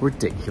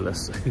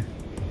ridiculous.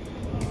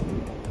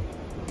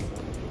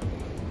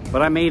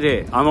 But I made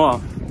it, I'm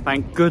off,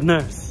 thank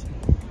goodness.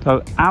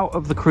 So out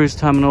of the cruise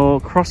terminal,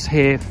 cross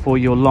here for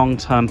your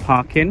long-term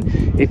parking.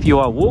 If you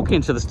are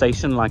walking to the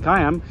station like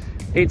I am,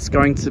 it's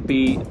going to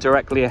be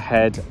directly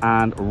ahead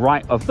and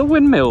right of the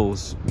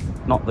windmills.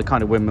 Not the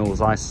kind of windmills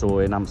I saw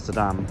in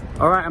Amsterdam.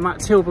 All right, I'm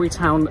at Tilbury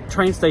Town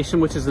train station,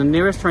 which is the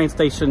nearest train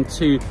station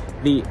to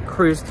the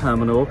cruise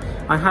terminal.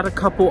 I had a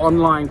couple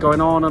online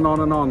going on and on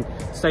and on,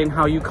 saying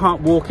how you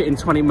can't walk it in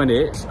 20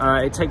 minutes.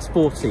 It takes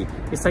 40.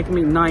 It's taken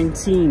me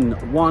 19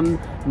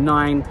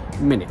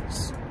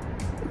 minutes.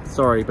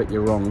 Sorry, but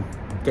you're wrong.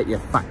 Get your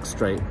facts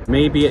straight.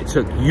 Maybe it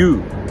took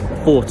you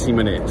 40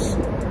 minutes.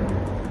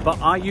 But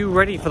are you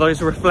ready for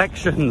those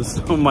reflections?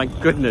 Oh my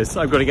goodness,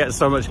 I've got to get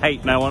so much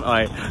hate now, aren't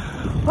I?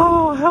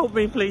 Oh, help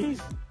me, please.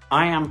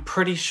 I am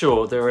pretty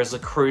sure there is a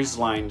cruise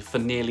line for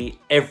nearly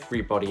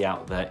everybody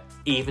out there,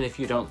 even if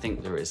you don't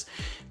think there is.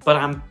 But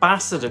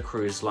Ambassador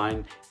Cruise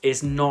Line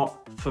is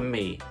not for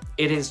me.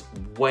 It is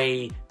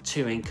way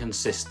too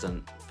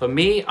inconsistent. For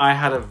me, I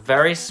had a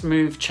very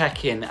smooth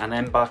check-in and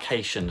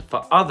embarkation.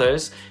 For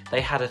others,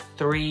 they had a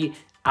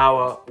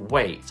 3-hour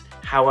wait.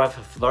 However,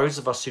 for those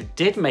of us who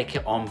did make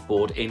it on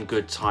board in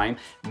good time,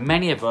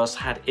 many of us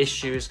had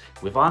issues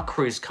with our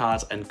cruise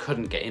cards and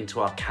couldn't get into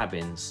our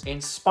cabins.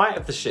 In spite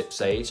of the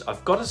ship's age,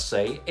 I've got to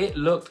say it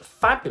looked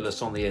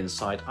fabulous on the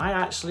inside. I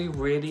actually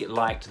really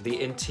liked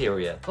the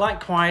interior.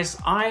 Likewise,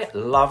 I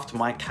loved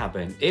my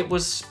cabin. It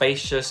was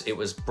spacious, it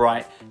was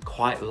bright,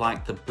 quite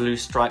like the blue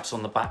stripes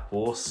on the back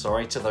wall.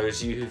 Sorry to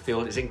those of you who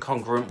feel it's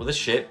incongruent with a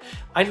ship.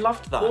 I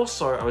loved that.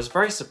 Also, I was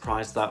very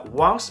surprised that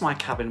whilst my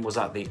cabin was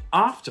at the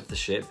aft of the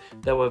ship,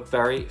 there were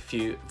very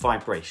few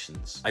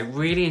vibrations. I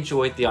really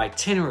enjoyed the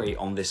itinerary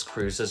on this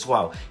cruise as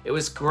well. It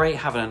was great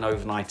having an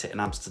overnight in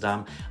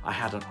Amsterdam. I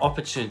had an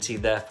opportunity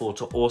therefore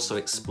to also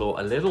explore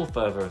a little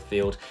further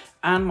afield,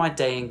 and my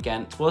day in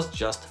Ghent was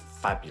just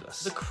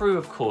fabulous. The crew,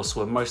 of course,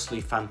 were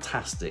mostly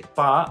fantastic,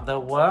 but there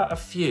were a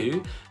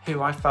few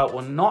who I felt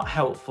were not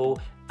helpful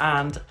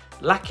and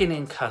lacking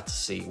in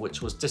courtesy,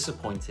 which was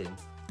disappointing.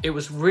 It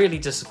was really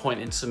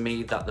disappointing to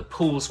me that the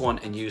pools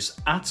weren't in use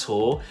at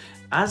all,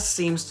 as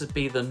seems to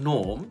be the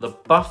norm. The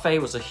buffet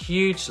was a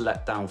huge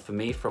letdown for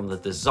me, from the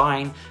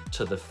design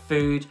to the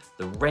food,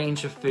 the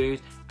range of food,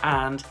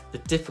 and the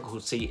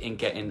difficulty in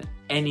getting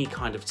any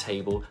kind of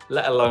table,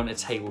 let alone a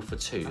table for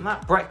two. And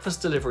that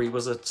breakfast delivery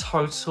was a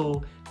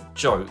total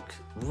joke.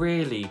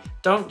 Really,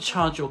 don't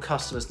charge your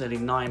customers nearly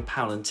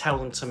 £9 and tell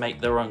them to make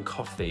their own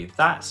coffee.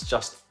 That's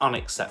just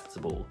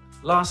unacceptable.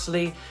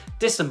 Lastly,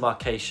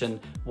 disembarkation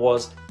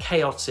was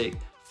chaotic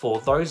for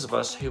those of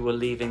us who were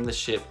leaving the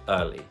ship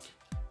early.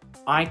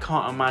 I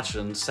can't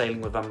imagine sailing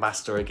with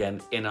Ambassador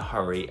again in a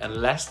hurry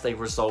unless they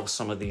resolve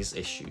some of these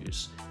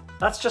issues.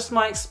 That's just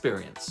my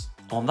experience.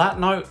 On that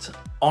note,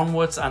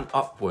 onwards and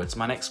upwards.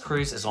 My next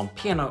cruise is on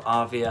Piano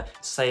Avia,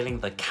 sailing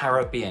the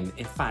Caribbean.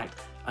 In fact,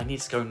 I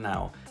need to go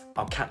now.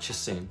 I'll catch you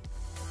soon.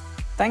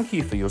 Thank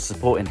you for your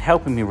support in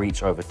helping me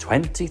reach over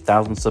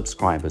 20,000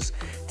 subscribers.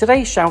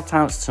 Today's shout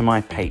outs to my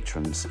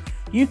patrons.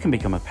 You can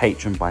become a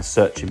patron by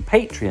searching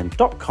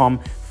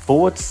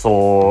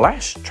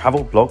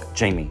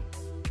patreon.com/travelblogjamie.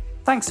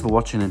 Thanks for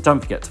watching, and don't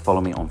forget to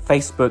follow me on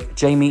Facebook,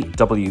 Jamie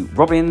W.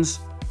 Robbins,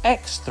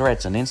 X,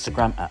 Threads and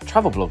Instagram at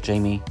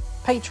travelblogjamie,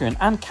 Patreon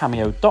and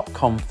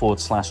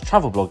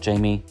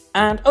cameo.com/travelblogjamie,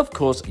 and of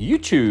course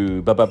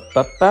YouTube.